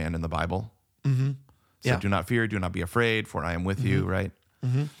repeated command in the Bible. Mm-hmm. So Yeah. do not fear, do not be afraid, for I am with you, right?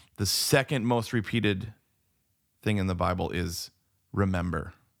 Mm-hmm. The second most repeated thing in the Bible is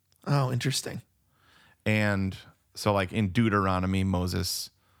remember. Oh, interesting. And so like in Deuteronomy, Moses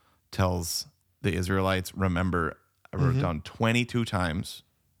tells the Israelites, remember, I wrote it down 22 times.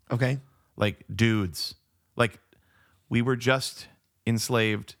 Okay. Like, dudes, like we were just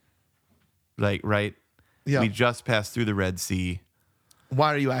enslaved, like, right? Yeah. We just passed through the Red Sea.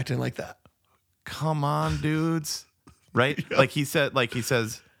 Why are you acting like that? Come on, dudes. Right? Yeah. Like he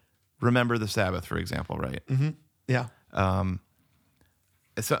says, remember the Sabbath, for example, right? Mm-hmm. Yeah.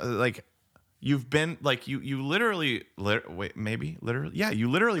 So like you've been like you literally you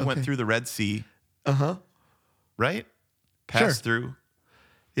literally went through the Red Sea. Uh-huh. Right? Passed through.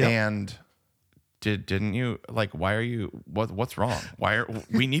 Yeah. And didn't you, like, why are you, what's wrong?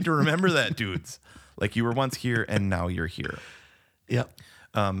 We need to remember that, dudes. Like, you were once here and now you're here. Yep.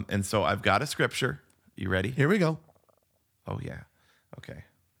 And so I've got a scripture. You ready? Here we go. Oh yeah. Okay.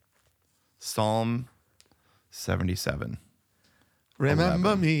 Psalm 77. Remember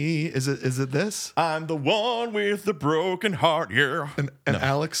 11. me. Is it this? I'm the one with the broken heart. Yeah. An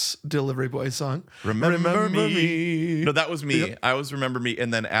Alex Delivery Boy song. Remember me. No, that was me. Yep. I was Remember Me.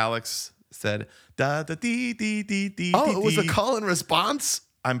 And then Alex said, da da dee dee dee dee. Oh, it was a call and response?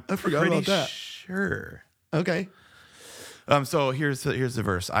 I forgot pretty about that. Sure. Okay. So here's the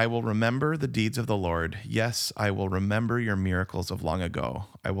verse. I will remember the deeds of the Lord. Yes, I will remember your miracles of long ago.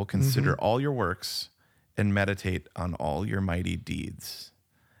 I will consider all your works and meditate on all your mighty deeds.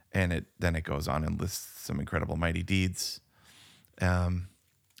 And then it goes on and lists some incredible mighty deeds.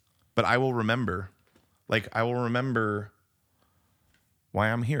 But I will remember, I will remember why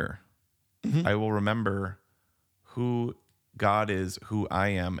I'm here. Mm-hmm. I will remember who God is, who I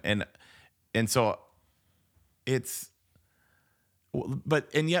am. And so it's,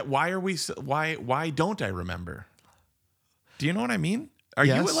 and yet why don't I remember? Do you know what I mean? Are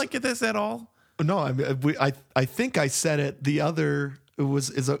you like this at all? No, I think I said it it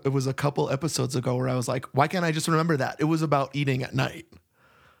was a couple episodes ago where I was like, why can't I just remember that? It was about eating at night.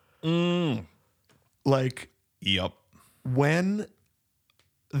 Like, yep. When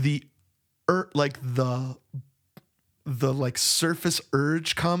the surface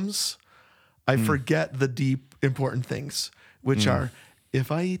urge comes, I forget the deep important things, which are,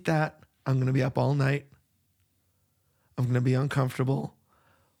 if I eat that, I'm going to be up all night. I'm going to be uncomfortable.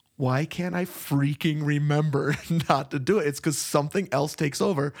 Why can't I freaking remember not to do it? It's because something else takes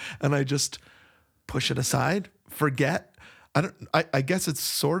over and I just push it aside, forget. I guess it's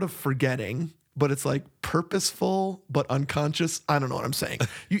sort of forgetting, but it's like purposeful but unconscious. I don't know what I'm saying.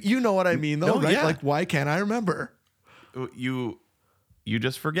 You know what I mean though, right? Yeah. Like, why can't I remember? You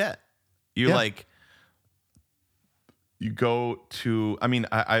just forget. You go to, I mean,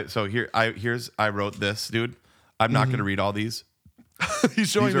 I wrote this, dude. I'm not going to read all these. He's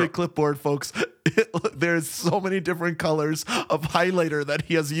showing me a clipboard, folks. There's so many different colors of highlighter that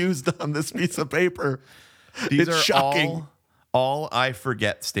he has used on this piece of paper. These it's are shocking. All I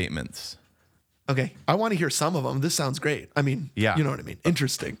forget statements. Okay. I want to hear some of them. This sounds great. I mean, yeah. You know what I mean?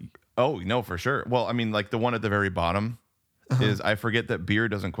 Interesting. Oh, no, for sure. Well, I mean, like the one at the very bottom is, I forget that beer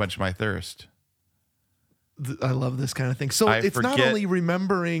doesn't quench my thirst. I love this kind of thing. So it's not only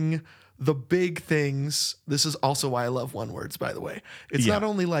remembering the big things. This is also why I love one words, by the way. It's not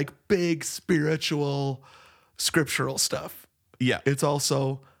only like big spiritual, scriptural stuff. Yeah. It's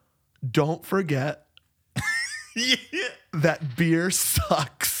also, don't forget that beer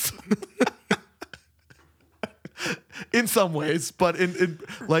sucks. In some ways, but in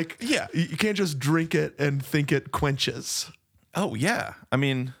you can't just drink it and think it quenches. Oh, yeah. I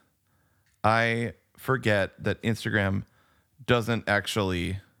mean, I forget that Instagram doesn't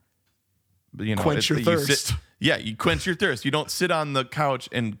actually, quench your thirst. You quench your thirst. You don't sit on the couch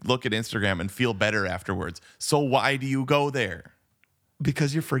and look at Instagram and feel better afterwards. So why do you go there?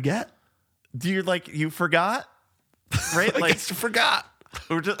 Because you forget. you're like, you forgot, right? Like, I forgot.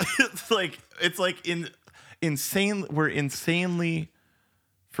 We're just, it's like insane. We're insanely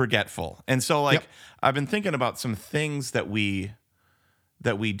forgetful. And so like, Yep. I've been thinking about some things that we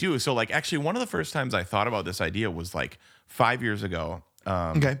do. So like, actually one of the first times I thought about this idea was like 5 years ago.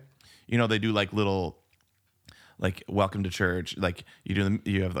 Okay. You know, they do like little, like welcome to church. Like you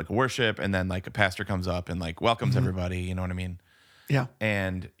have like worship, and then like a pastor comes up and like welcomes everybody. You know what I mean? Yeah.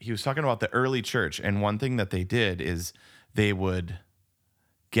 And he was talking about the early church. And one thing that they did is they would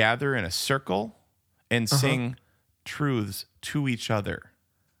gather in a circle and sing truths to each other.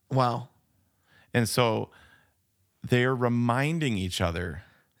 Wow. And so they're reminding each other,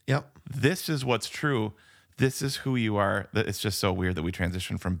 Yep. this is what's true. This is who you are. It's just so weird that we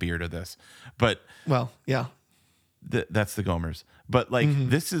transitioned from beer to this. But Well, yeah. that's the Gomers. But like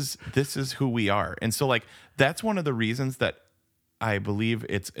this is who we are. And so like that's one of the reasons that I believe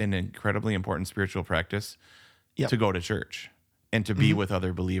it's an incredibly important spiritual practice Yep. to go to church and to be with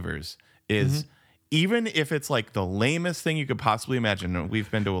other believers is even if it's like the lamest thing you could possibly imagine. And we've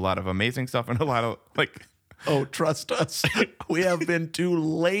been to a lot of amazing stuff and a lot of like, Oh, trust us. We have been to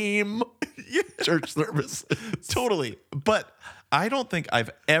lame church services. totally. But I don't think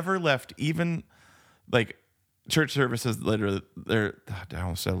I've ever left even like church services literally, I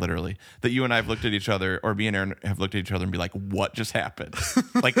almost said literally, that you and I have looked at each other, or me and Aaron have looked at each other and be like, what just happened?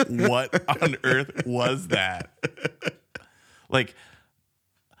 Like, what on earth was that? Like,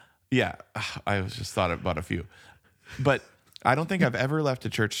 yeah, I was just thought about a few. But I don't think I've ever left a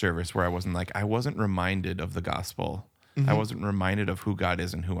church service where I wasn't reminded of the gospel. I wasn't reminded of who God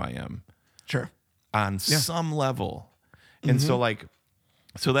is and who I am Sure. on some level. And so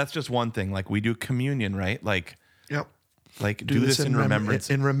so that's just one thing. Like we do communion, right? Like Yep. do this in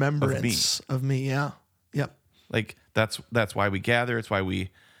remembrance of me. Yeah. Yep. Like that's why we gather. It's why we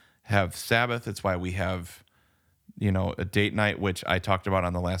have Sabbath. It's why we have, a date night, which I talked about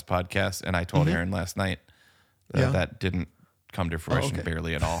on the last podcast. And I told Aaron last night that didn't come to fruition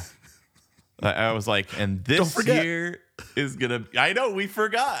barely at all. I was like, and this year is going to, I know we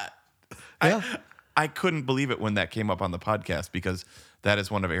forgot. Yeah. I couldn't believe it when that came up on the podcast, because that is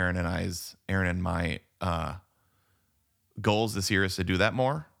one of Aaron and my goals this year is to do that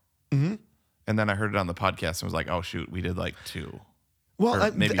more. Mm-hmm. And then I heard it on the podcast and was like, oh shoot, we did like 2.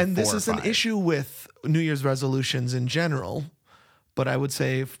 Well, maybe and 4 this or is an 5. issue with New Year's resolutions in general. But I would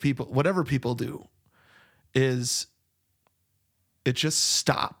say whatever people do is it just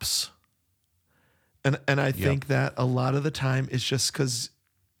stops. And I think that a lot of the time it's just because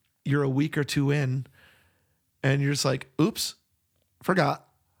you're a week or 2 in and you're just like, oops, forgot.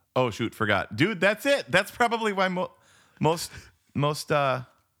 Oh shoot, forgot. Dude, that's it. That's probably why most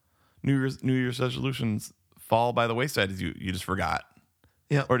New Year's resolutions fall by the wayside, is you just forgot.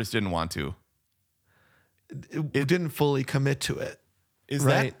 Yeah. Or just didn't want to. It didn't fully commit to it. Is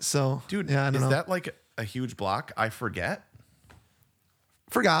right? that, So, dude, yeah, I don't know. that like a huge block? I forget.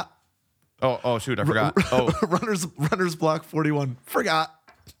 Forgot. Oh shoot, I forgot. Oh, runners block 41. Forgot.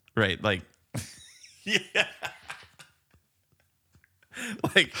 right. Like, yeah.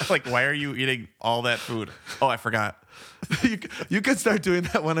 Like, why are you eating all that food? Oh, I forgot. You could start doing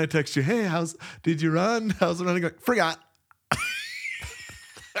that when I text you. Hey, did you run? How's the running going? Forgot.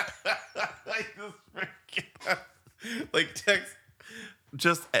 I just forget. Like text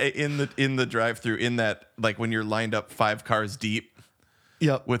just in the drive-through, in that, like when you're lined up 5 cars deep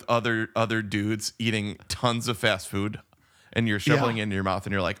Yep. with other dudes eating tons of fast food, and you're shoveling it in your mouth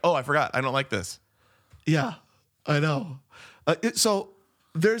and you're like, oh, I forgot. I don't like this. Yeah, I know. So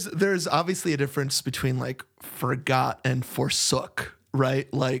there's obviously a difference between like forgot and forsook,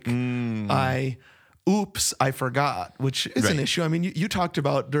 right? Like I forgot, which is an Right. issue. I mean, you talked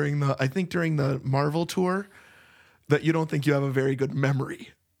about during the Marvel tour that you don't think you have a very good memory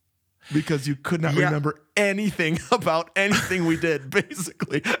because you could not remember anything about anything we did,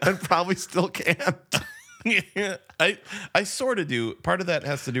 basically, and probably still can't. Yeah, I sort of do. Part of that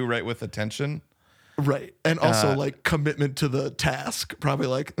has to do with attention. Right. And also like commitment to the task. Probably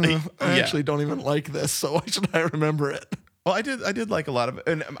like, I actually don't even like this, so why should I remember it? Well, I did like a lot of it.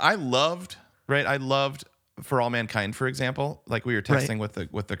 And I loved For All Mankind, for example. Like we were texting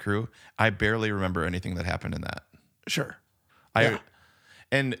with the crew. I barely remember anything that happened in that. Sure. I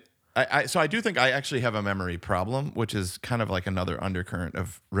do think I actually have a memory problem, which is kind of like another undercurrent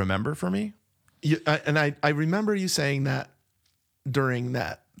of remember for me. I remember you saying that during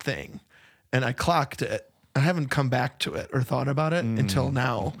that thing, and I clocked it. I haven't come back to it or thought about it until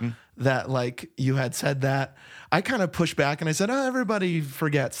now that like you had said that. I kind of pushed back and I said, oh, everybody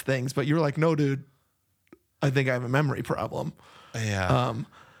forgets things. But you were like, no, dude, I think I have a memory problem. Yeah.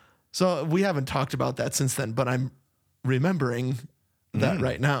 So we haven't talked about that since then, but I'm remembering that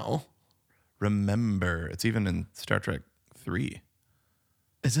right now. Remember, it's even in Star Trek 3.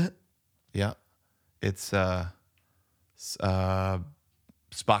 Is it? Yeah. It's Spock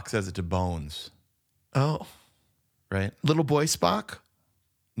says it to Bones, Oh, right? little boy Spock?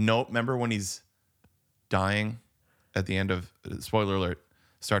 No, remember when he's dying at the end of, spoiler alert,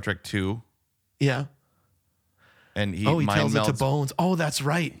 Star Trek 2, Yeah. and he He mind tells it to melds. Bones. Oh, that's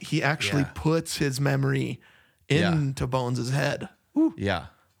right. He actually Yeah. puts his memory into Bones' head. Ooh, Yeah.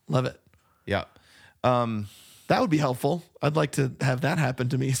 love it. Yeah. That would be helpful. I'd like to have that happen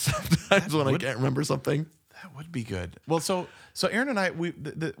to me sometimes when I can't remember something. That would be good. Well, so Aaron and I,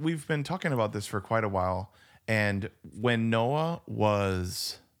 we've been talking about this for quite a while. And when Noah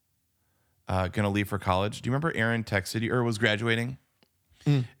was going to leave for college, do you remember Aaron texted you, or was graduating?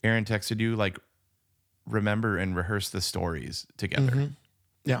 Aaron texted you, like, remember and rehearse the stories together.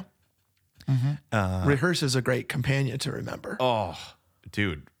 Yeah. Rehearse is a great companion to remember. Oh,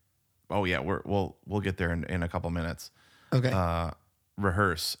 dude. Oh yeah, we'll get there in a couple minutes. Okay.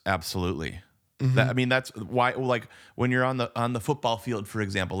 Rehearse, absolutely. That, I mean, that's why. Like when you're on the football field, for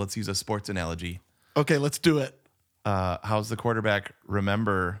example. Let's use a sports analogy. Okay, let's do it. How's the quarterback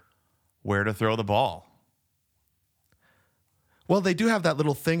remember where to throw the ball? Well, they do have that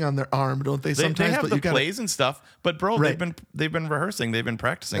little thing on their arm, don't they? They Sometimes, have but the you gotta, plays and stuff, but bro, Right. they've been rehearsing, they've been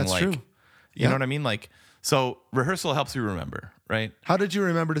practicing. That's like, true. You Yeah. know what I mean? Like, so rehearsal helps you remember, right? How did you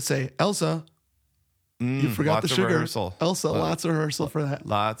remember to say Elsa? You forgot lots the of sugar. rehearsal. Elsa, lots of rehearsal for that.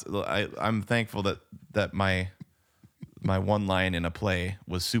 Lots. I'm thankful that my one line in a play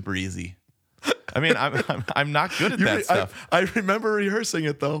was super easy. I mean, I'm not good at that stuff. I remember rehearsing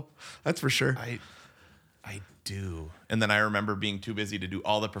it though. That's for sure. I do. And then I remember being too busy to do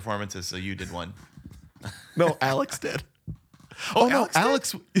all the performances, so you did one. No, Alex did. Oh, no,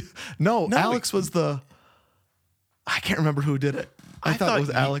 Alex No, No, Alex was the. I can't remember who did it. I thought it was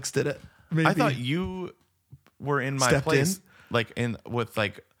Alex did it. Maybe. I thought you were in my Stepped place, in? like with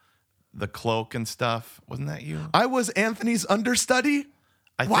like the cloak and stuff. Wasn't that you? I was Anthony's understudy.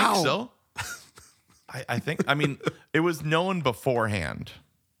 I Wow. think so. I think. I mean, it was known beforehand.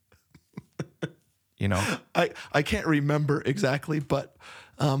 You know. I can't remember exactly, but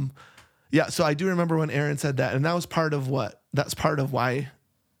yeah. So I do remember when Aaron said that, and that was part of what. That's part of why,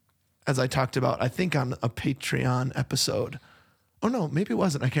 as I talked about, I think on a Patreon episode. Oh no, maybe it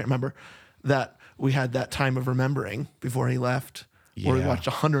wasn't. I can't remember. That we had that time of remembering before he left, where we Yeah. watched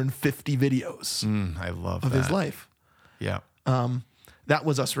 150 videos I love of that. his life. Yeah. That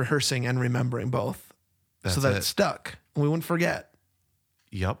was us rehearsing and remembering both, That's so that it. it stuck. We wouldn't forget.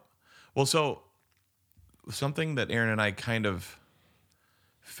 Yep. Well, so something that Aaron and I kind of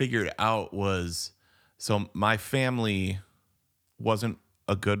figured out was, so my family wasn't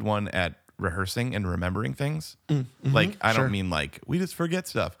a good one at rehearsing and remembering things. Like, I sure. don't mean like we just forget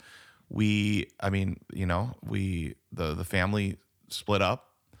stuff. The family split up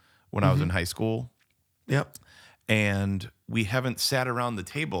when I was in high school, Yep. and we haven't sat around the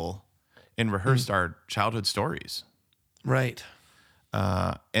table and rehearsed our childhood stories. Right.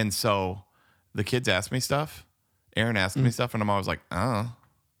 And so the kids ask me stuff. Aaron asked me stuff, and I'm always like, oh,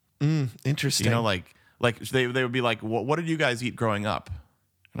 Interesting. you know, like they would be like, what did you guys eat growing up?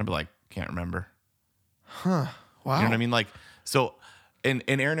 And I'd be like, can't remember. Wow. You know what I mean? Like, so, and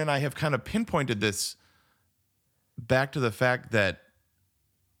Aaron and I have kind of pinpointed this back to the fact that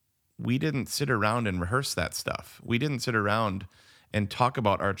we didn't sit around and rehearse that stuff. We didn't sit around and talk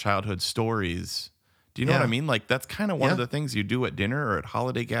about our childhood stories. Do you know what Yeah. I mean? Like, that's kind of one of Yeah. the things you do at dinner or at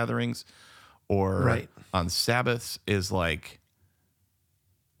holiday gatherings or Right. on Sabbaths is like,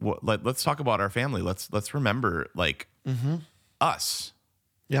 let's talk about our family. Let's remember like us.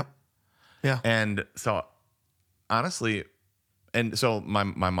 Yep. Yeah. And so honestly, and so my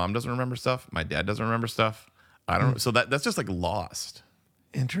mom doesn't remember stuff. My dad doesn't remember stuff. I don't. So that's just like lost.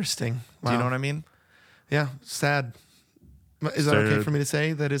 Interesting. Wow. Do you know what I mean? Yeah. Sad. Is that okay Sad. for me to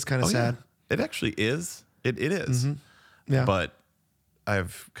say? That is kind of sad. It actually is. It is. Yeah. But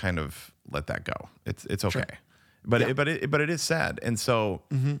I've kind of let that go. It's okay. But it is sad. And so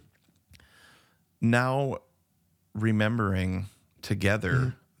now remembering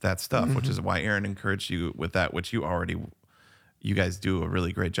together that stuff, which is why Aaron encouraged you with that, which you guys do a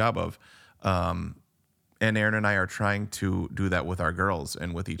really great job of. And Aaron and I are trying to do that with our girls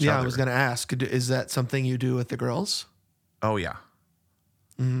and with each Yeah, other. I was going to ask, is that something you do with the girls? Oh yeah.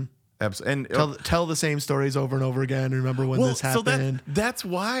 Absolutely. And Tell the same stories over and over again. Remember when this happened? So that's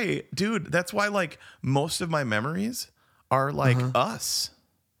why, dude, that's why like most of my memories are like us.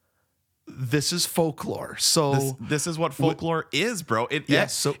 this is folklore. So This is what folklore is, bro.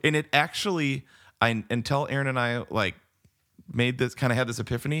 And it actually, until Aaron and I like made this, kind of had this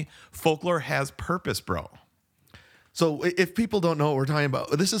epiphany, folklore has purpose, bro. So if people don't know what we're talking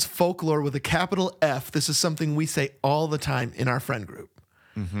about, this is folklore with a capital F. This is something we say all the time in our friend group.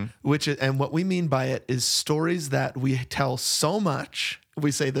 And what we mean by it is stories that we tell so much,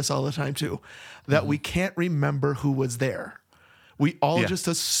 we say this all the time too, that we can't remember who was there. We all just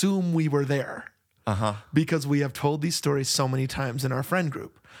assume we were there because we have told these stories so many times in our friend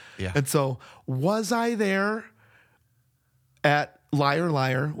group. Yeah. And so, was I there at Liar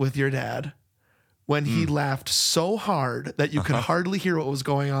Liar with your dad when he laughed so hard that you could hardly hear what was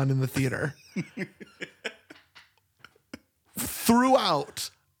going on in the theater?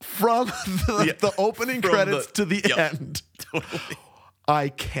 Throughout, from the opening credits to the end. Totally. I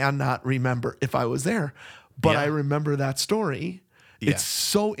cannot remember if I was there, but I remember that story. Yeah. It's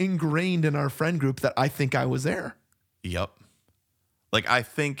so ingrained in our friend group that I think I was there. Yep. Like, I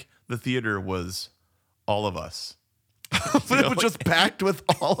think the theater was all of us. But it was just packed with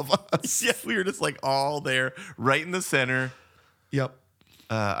all of us. Yeah, we were just like all there, right in the center. Yep.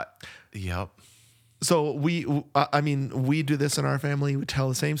 Yep. So we do this in our family. We tell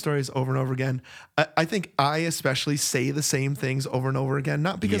the same stories over and over again. I think I especially say the same things over and over again,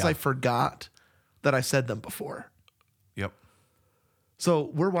 not because I forgot that I said them before. Yep.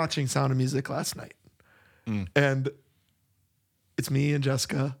 So we're watching Sound of Music last night, and it's me and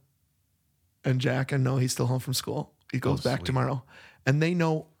Jessica and Jack, and no, he's still home from school. He goes back tomorrow, and they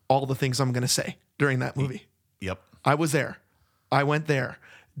know all the things I'm going to say during that movie. Yep. I was there. I went there.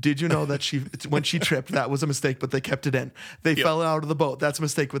 Did you know that when she tripped, that was a mistake, but they kept it in. They fell out of the boat. That's a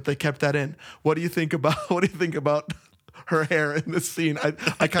mistake, but they kept that in. What do you think about her hair in this scene?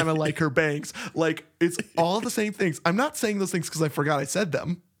 I kind of like her bangs. Like, it's all the same things. I'm not saying those things because I forgot I said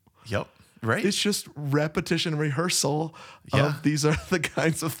them. Yep. Right. It's just repetition, rehearsal of these are the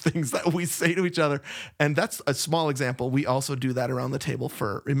kinds of things that we say to each other. And that's a small example. We also do that around the table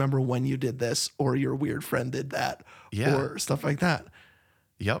for remember when you did this, or your weird friend did that, or stuff like that.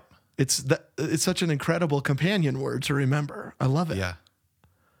 Yep. It's such an incredible companion word to remember. I love it. Yeah.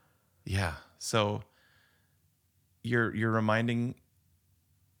 Yeah. So you're reminding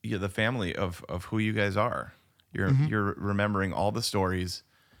the family of who you guys are. You're remembering all the stories,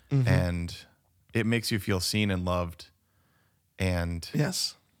 and it makes you feel seen and loved. And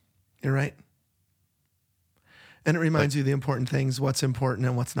yes, you're right. And it reminds you the important things, what's important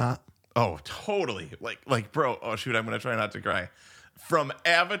and what's not. Oh, totally. Like, bro. Oh shoot, I'm gonna try not to cry. From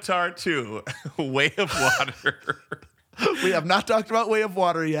Avatar 2, Way of Water. We have not talked about Way of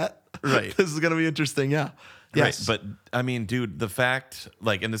Water yet. Right. This is going to be interesting. Yeah. Yes. Right. But I mean, dude, the fact,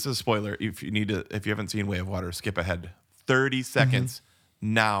 like, and this is a spoiler. If you haven't seen Way of Water, skip ahead 30 seconds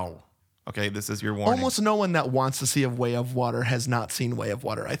now. Okay. This is your warning. Almost no one that wants to see a Way of Water has not seen Way of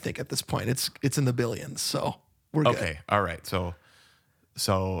Water. I think at this point it's in the billions. So we're good. Okay. All right. So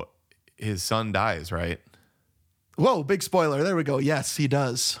his son dies, right? Whoa, big spoiler. There we go. Yes, he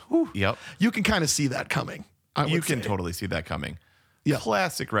does. Whew. Yep. You can kind of see that coming. You can totally see that coming. Yeah.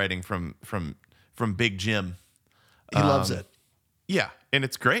 Classic writing from Big Jim. He loves it. Yeah, and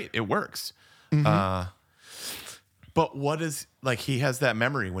it's great. It works. But what is, like, he has that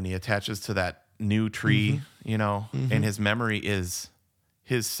memory when he attaches to that new tree, and his memory is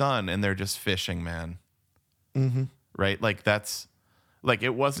his son, and they're just fishing, man. Right? Like, that's like,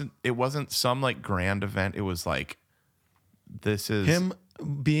 it wasn't some like grand event. It was like, this is him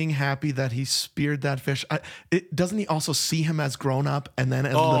being happy that he speared that fish. Doesn't he also see him as grown up and then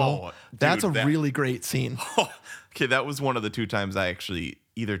as little? That's dude, a really great scene. Okay, that was one of the 2 times I actually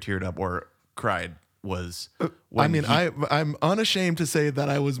either teared up or cried. Was when I'm unashamed to say that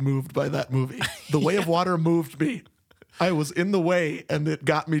I was moved by that movie. The Way of Water moved me. I was in the way, and it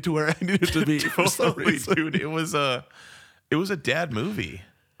got me to where I needed to be. For some reason. Dude, it was a dad movie,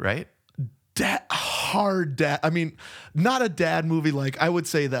 right? Hard dad. I mean, not a dad movie. Like, I would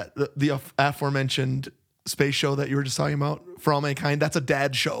say that the aforementioned space show that you were just talking about, For All Mankind, that's a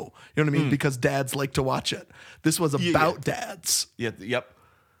dad show. You know what I mean? Because dads like to watch it. This was about dads. Yeah. Yep.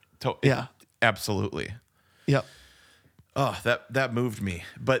 Yeah. Absolutely. Yep. Oh, that moved me.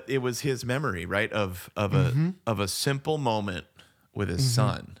 But it was his memory, right? Of a simple moment with his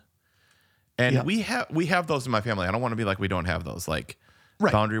son. And we have those in my family. I don't want to be like we don't have those. Like,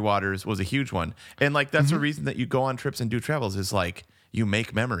 Boundary Waters was a huge one. And like, that's the reason that you go on trips and do travels, is like, you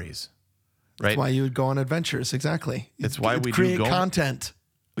make memories, right? That's why you would go on adventures. Exactly. It's why we create do content.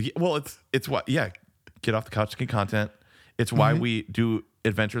 Well, it's why, get off the couch, get content. It's why we do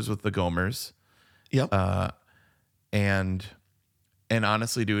adventures with the Gomers. Yep. And And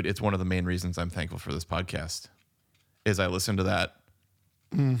honestly, dude, it's one of the main reasons I'm thankful for this podcast is I listened to that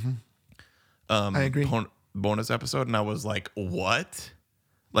I agree. bonus episode and I was like, what?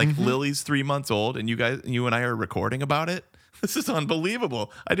 Like Lily's 3 months old and you and I are recording about it? This is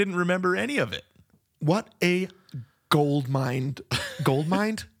unbelievable. I didn't remember any of it. What a gold mine. Gold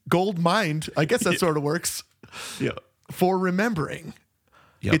mine? Gold mine. I guess that sort of works Yeah. for remembering.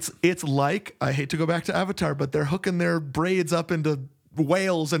 Yep. It's like, I hate to go back to Avatar, but they're hooking their braids up into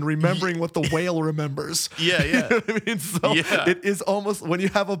whales and remembering what the whale remembers. Yeah, yeah. You know what I mean? So Yeah. it is almost, when you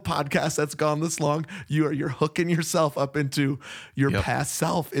have a podcast that's gone this long, you're hooking yourself up into your Yep. past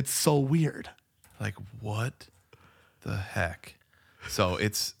self. It's so weird. Like, what the heck? So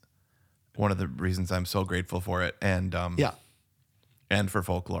it's one of the reasons I'm so grateful for it. And Yeah. and for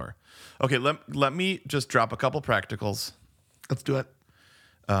folklore. Okay, let me just drop a couple practicals. Let's do it.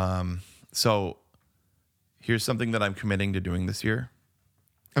 So here's something that I'm committing to doing this year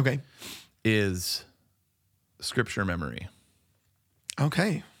Okay. is scripture memory.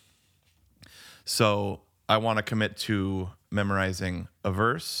 Okay. So I want to commit to memorizing a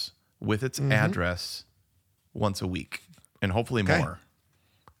verse with its address once a week and hopefully Okay. more.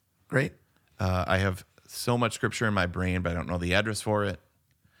 Great. I have so much scripture in my brain, but I don't know the address for it.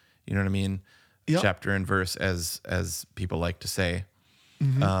 You know what I mean? Yep. Chapter and verse, as people like to say,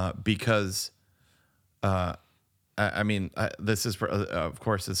 because this is of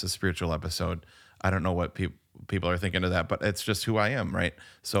course this is a spiritual episode. I don't know what people are thinking of that, but it's just who I am, right?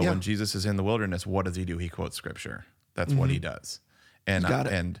 So Yeah. when Jesus is in the wilderness, what does he do? He quotes scripture. That's what he does. And Got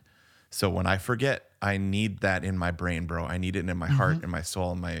it. and so when I forget, I need that in my brain, bro. I need it in my heart, in my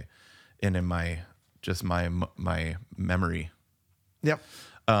soul, in my just my memory. Yep.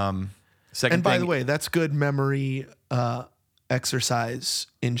 Second And by thing, the way, that's good memory exercise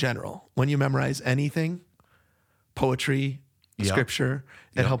in general. When you memorize anything, poetry, Yep. scripture,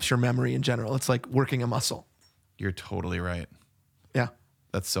 it helps your memory in general. It's like working a muscle. you're totally right. Yeah.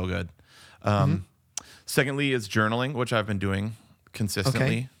 That's so good. Secondly is journaling, which I've been doing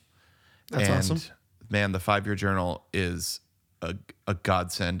consistently. Okay. That's awesome. Man, the 5-year journal is a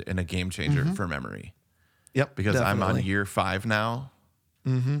godsend and a game changer for memory. Yep. Because I'm on definitely. year 5 now.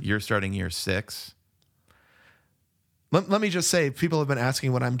 You're starting year 6. Let me just say, people have been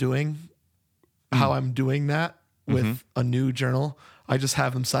asking what I'm doing, how I'm doing that with a new journal. I just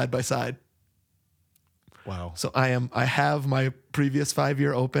have them side by side. Wow. So I have my previous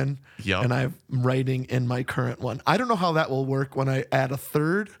 5-year open, Yep. and I'm writing in my current one. I don't know how that will work when I add a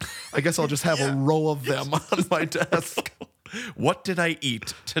third. I guess I'll just have a row of them on my desk. What did I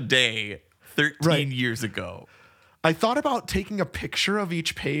eat today 13 Right. years ago? I thought about taking a picture of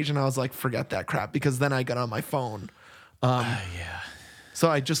each page, and I was like, forget that crap, because then I got on my phone. Yeah.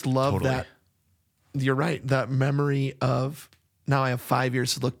 So I just love Totally. that. You're right. That memory of now I have 5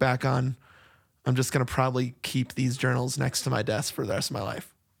 years to look back on. I'm just going to probably keep these journals next to my desk for the rest of my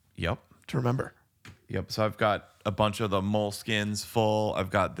life Yep. to remember. Yep. So I've got a bunch of the Moleskins full. I've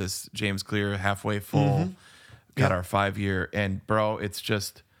got this James Clear halfway full. Got Yep. our 5-year. And bro, it's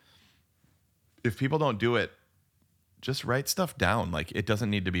just, if people don't do it, just write stuff down. Like, it doesn't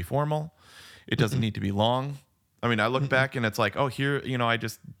need to be formal. It doesn't need to be long. I mean, I look back and it's like, oh, here, I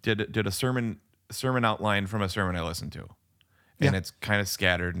just did a sermon outline from a sermon I listened to. And Yeah. it's kind of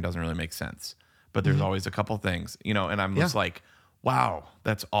scattered and doesn't really make sense. But there's always a couple things, and I'm just Yeah. like, wow,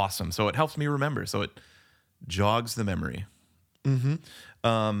 that's awesome. So it helps me remember. So it jogs the memory. And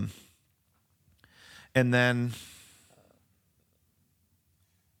then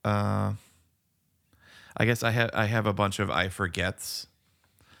I guess I have a bunch of I forgets.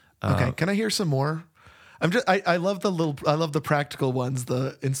 Okay. Can I hear some more? I love I love the practical ones,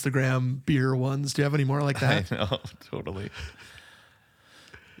 the Instagram beer ones. Do you have any more like that? I know, totally.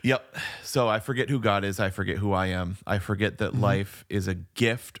 Yep. So I forget who God is. I forget who I am. I forget that life is a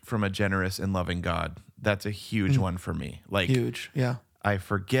gift from a generous and loving God. That's a huge one for me. Like, Huge. Yeah. I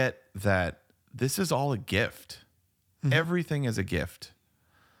forget that this is all a gift. Everything is a gift.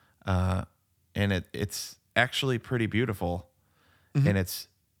 And it's actually pretty beautiful. And it's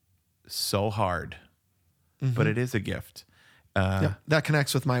so hard. But it is a gift. Yeah. That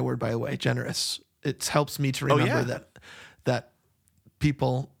connects with my word, by the way, generous. It helps me to remember that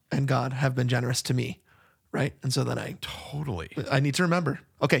people and God have been generous to me. Right. And so then Totally. I need to remember.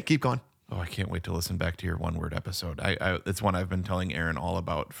 Okay. Keep going. Oh, I can't wait to listen back to your one word episode. It's one I've been telling Erin all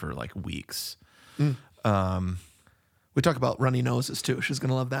about for like weeks. We talk about runny noses too. She's going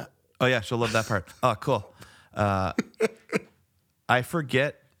to love that. Oh yeah, she'll love that part. Oh, cool. I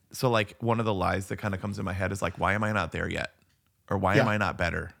forget. So like one of the lies that kind of comes in my head is like, why am I not there yet? Or why am I not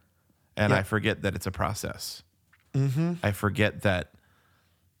better? And Yeah. I forget that it's a process. I forget that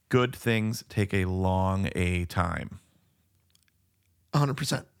good things take a long time.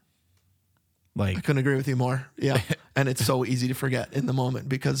 100%. Like, I couldn't agree with you more. Yeah. And it's so easy to forget in the moment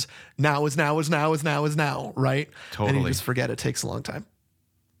because now is now, right? And you Totally. just forget it takes a long time.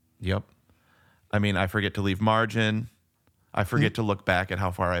 yep. I mean, I forget to leave margin. I forget to look back at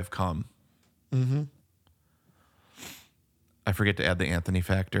how far I've come. Mm-hmm. I forget to add the Anthony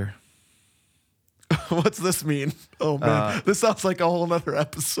factor. What's this mean? Oh, man. This sounds like a whole nother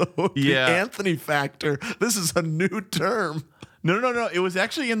episode. Yeah. The Anthony factor. This is a new term. No. It was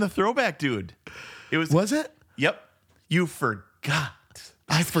actually in the throwback, dude. It was. Was it? Yep. You forgot.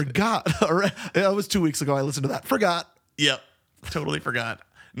 I forgot. All right. That was 2 weeks ago. I listened to that. Forgot. Yep. Totally forgot.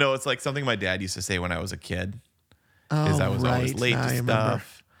 No, it's like something my dad used to say when I was a kid. Oh, Is I was always right. late Now I to remember.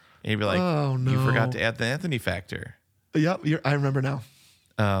 stuff. And he'd be like, Oh, you no. forgot to add the Anthony factor. Yep. I remember now.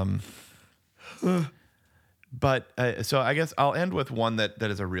 But so I guess I'll end with one that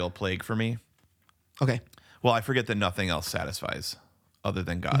is a real plague for me. Okay. Well, I forget that nothing else satisfies other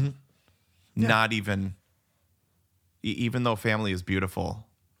than God. Mm-hmm. Not even, even though family is beautiful,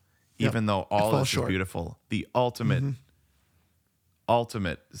 Yep. even though all falls this short. is beautiful, the ultimate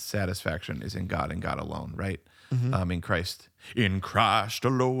satisfaction is in God and God alone, right? Mm-hmm. In Christ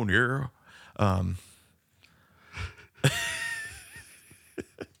alone, yeah.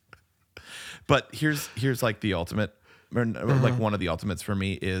 But here's like the ultimate, or like one of the ultimates for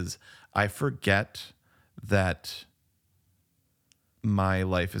me is I forget that my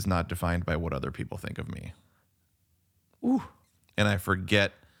life is not defined by what other people think of me. Ooh. And I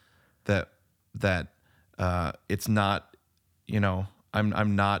forget that it's not,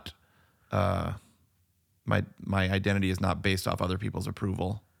 I'm not, my identity is not based off other people's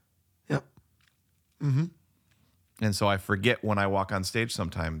approval. Yep. And so I forget when I walk on stage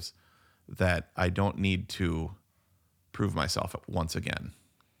sometimes that I don't need to prove myself once again.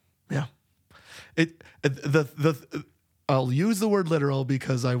 Yeah. I'll use the word literal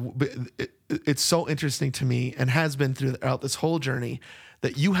because it's so interesting to me and has been throughout this whole journey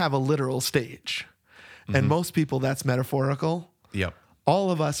that you have a literal stage. And most people, that's metaphorical. Yep.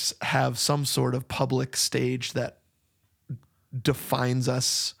 All of us have some sort of public stage that defines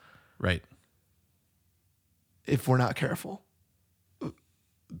us Right. if we're not careful.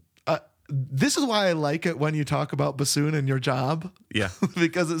 This is why I like it when you talk about bassoon and your job. Yeah.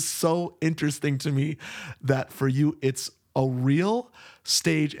 Because it's so interesting to me that for you, it's a real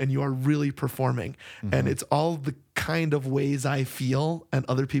stage and you are really performing. And it's all the kind of ways I feel and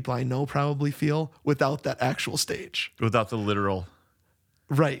other people I know probably feel without that actual stage. Without the literal.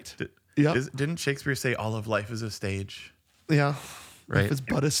 Right. Yeah. Didn't Shakespeare say all of life is a stage? Yeah. Right. Life is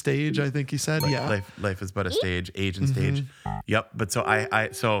but a stage, I think he said. Yeah. Life is but a stage, age and stage. Yep. But so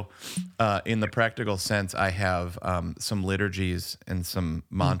so in the practical sense, I have some liturgies and some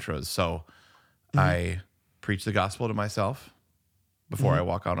mantras. So I preach the gospel to myself before I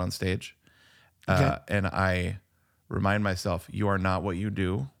walk out on stage. Okay. And I remind myself, you are not what you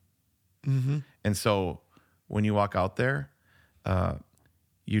do. And so when you walk out there,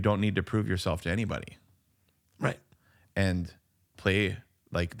 you don't need to prove yourself to anybody. Right. And play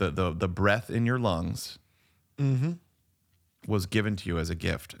like the breath in your lungs was given to you as a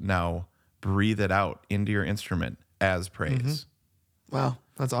gift. Now breathe it out into your instrument as praise. Wow.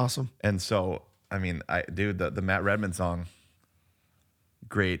 That's awesome. And so, I mean, the Matt Redman song,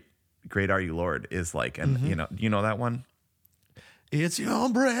 Great Are You, Lord, is like, and you know that one? It's your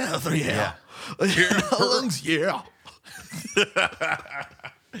breath. Yeah. Lungs. Yeah.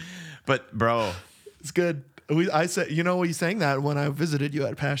 But bro, It's good. I said, we sang that when I visited you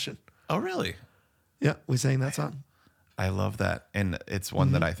at Passion. oh really? Yeah, we sang that song. I love that. And it's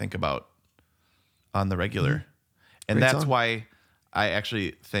one that I think about on the regular. And Great that's song. why I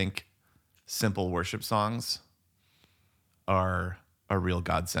actually think simple worship songs are a real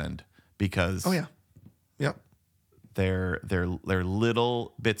godsend because Oh yeah. Yep. they're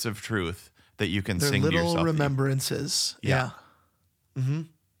little bits of truth that you can They're sing to little yourself. remembrances. Yeah. Yeah.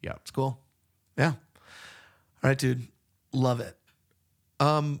 Yeah. It's cool. Yeah. All right, dude. Love it.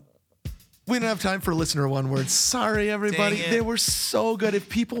 We didn't have time for listener one word. Sorry, everybody. Dang it. They were so good. If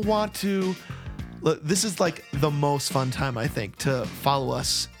people want to, look, this is like the most fun time, I think, to follow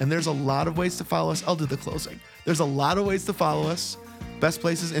us. And there's a lot of ways to follow us. I'll do the closing. There's a lot of ways to follow us. Best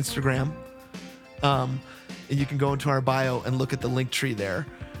place is Instagram. And you can go into our bio and look at the link tree there.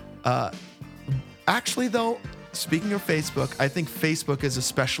 Actually, though, speaking of Facebook, I think Facebook is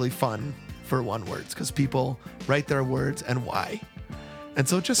especially fun for one words because people write their words and why. And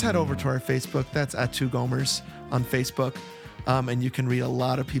so just head over to our Facebook. That's at Two Gomers on Facebook. And you can read a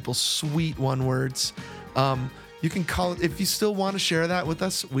lot of people's sweet one words. You can call if you still want to share that with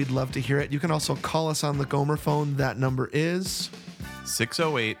us. We'd love to hear it. You can also call us on the Gomer phone. That number is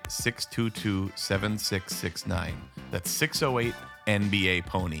 608-622-7669. That's 608 NBA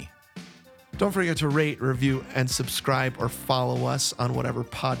Pony. Don't forget to rate, review, and subscribe or follow us on whatever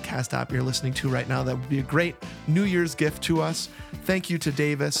podcast app you're listening to right now. That would be a great New Year's gift to us. Thank you to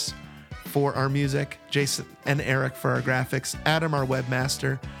Davis for our music, Jason and Eric for our graphics, Adam, our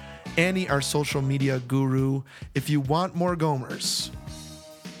webmaster, Annie, our social media guru. If you want more Gomers,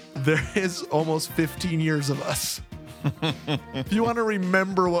 there is almost 15 years of us. If you want to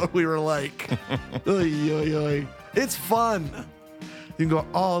remember what we were like, it's fun. You can go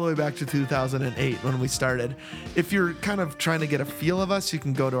all the way back to 2008 when we started. If you're kind of trying to get a feel of us, you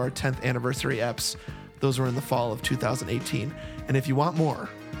can go to our 10th anniversary eps. Those were in the fall of 2018. And if you want more,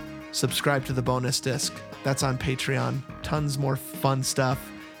 subscribe to the bonus disc. That's on Patreon. Tons more fun stuff,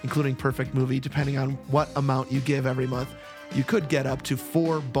 including Perfect Movie. Depending on what amount you give every month, you could get up to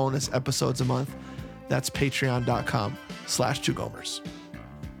 4 bonus episodes a month. That's patreon.com/2gomers.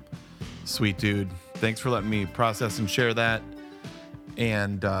 Sweet dude. Thanks for letting me process and share that.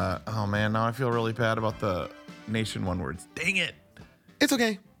 And oh man, now I feel really bad about the Nation one words. Dang it. It's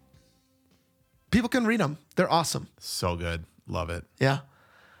okay. People can read them. They're awesome. So good. Love it. Yeah.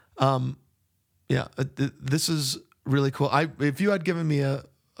 This is really cool. If you had given me a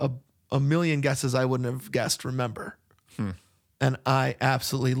million guesses, I wouldn't have guessed Remember. And I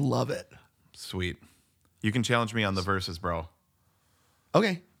absolutely love it. Sweet. You can challenge me on the verses, bro.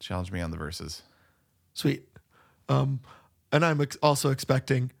 Okay. Challenge me on the verses. Sweet. And I'm also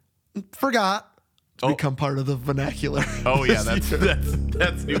expecting Forgot to become part of the vernacular. Oh yeah,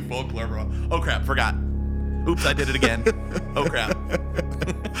 that's new folklore, bro. Oh crap, forgot. Oops, I did it again. Oh crap.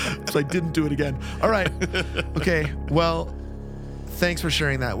 So I didn't do it again. All right. Okay. Well, thanks for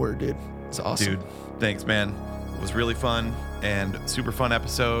sharing that word, dude. It's awesome. Dude, thanks, man. It was really fun and super fun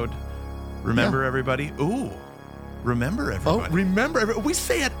episode. Remember everybody? Ooh. Remember everybody. Oh, remember. We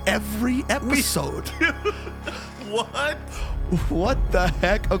say it every episode. What? What the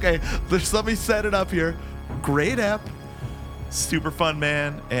heck? Okay, let me set it up here. Great app. Super fun,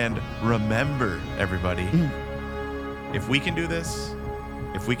 man. And remember, everybody, if we can do this,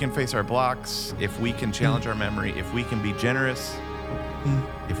 if we can face our blocks, if we can challenge our memory, if we can be generous,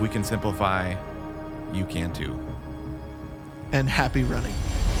 if we can simplify, you can too. And happy running.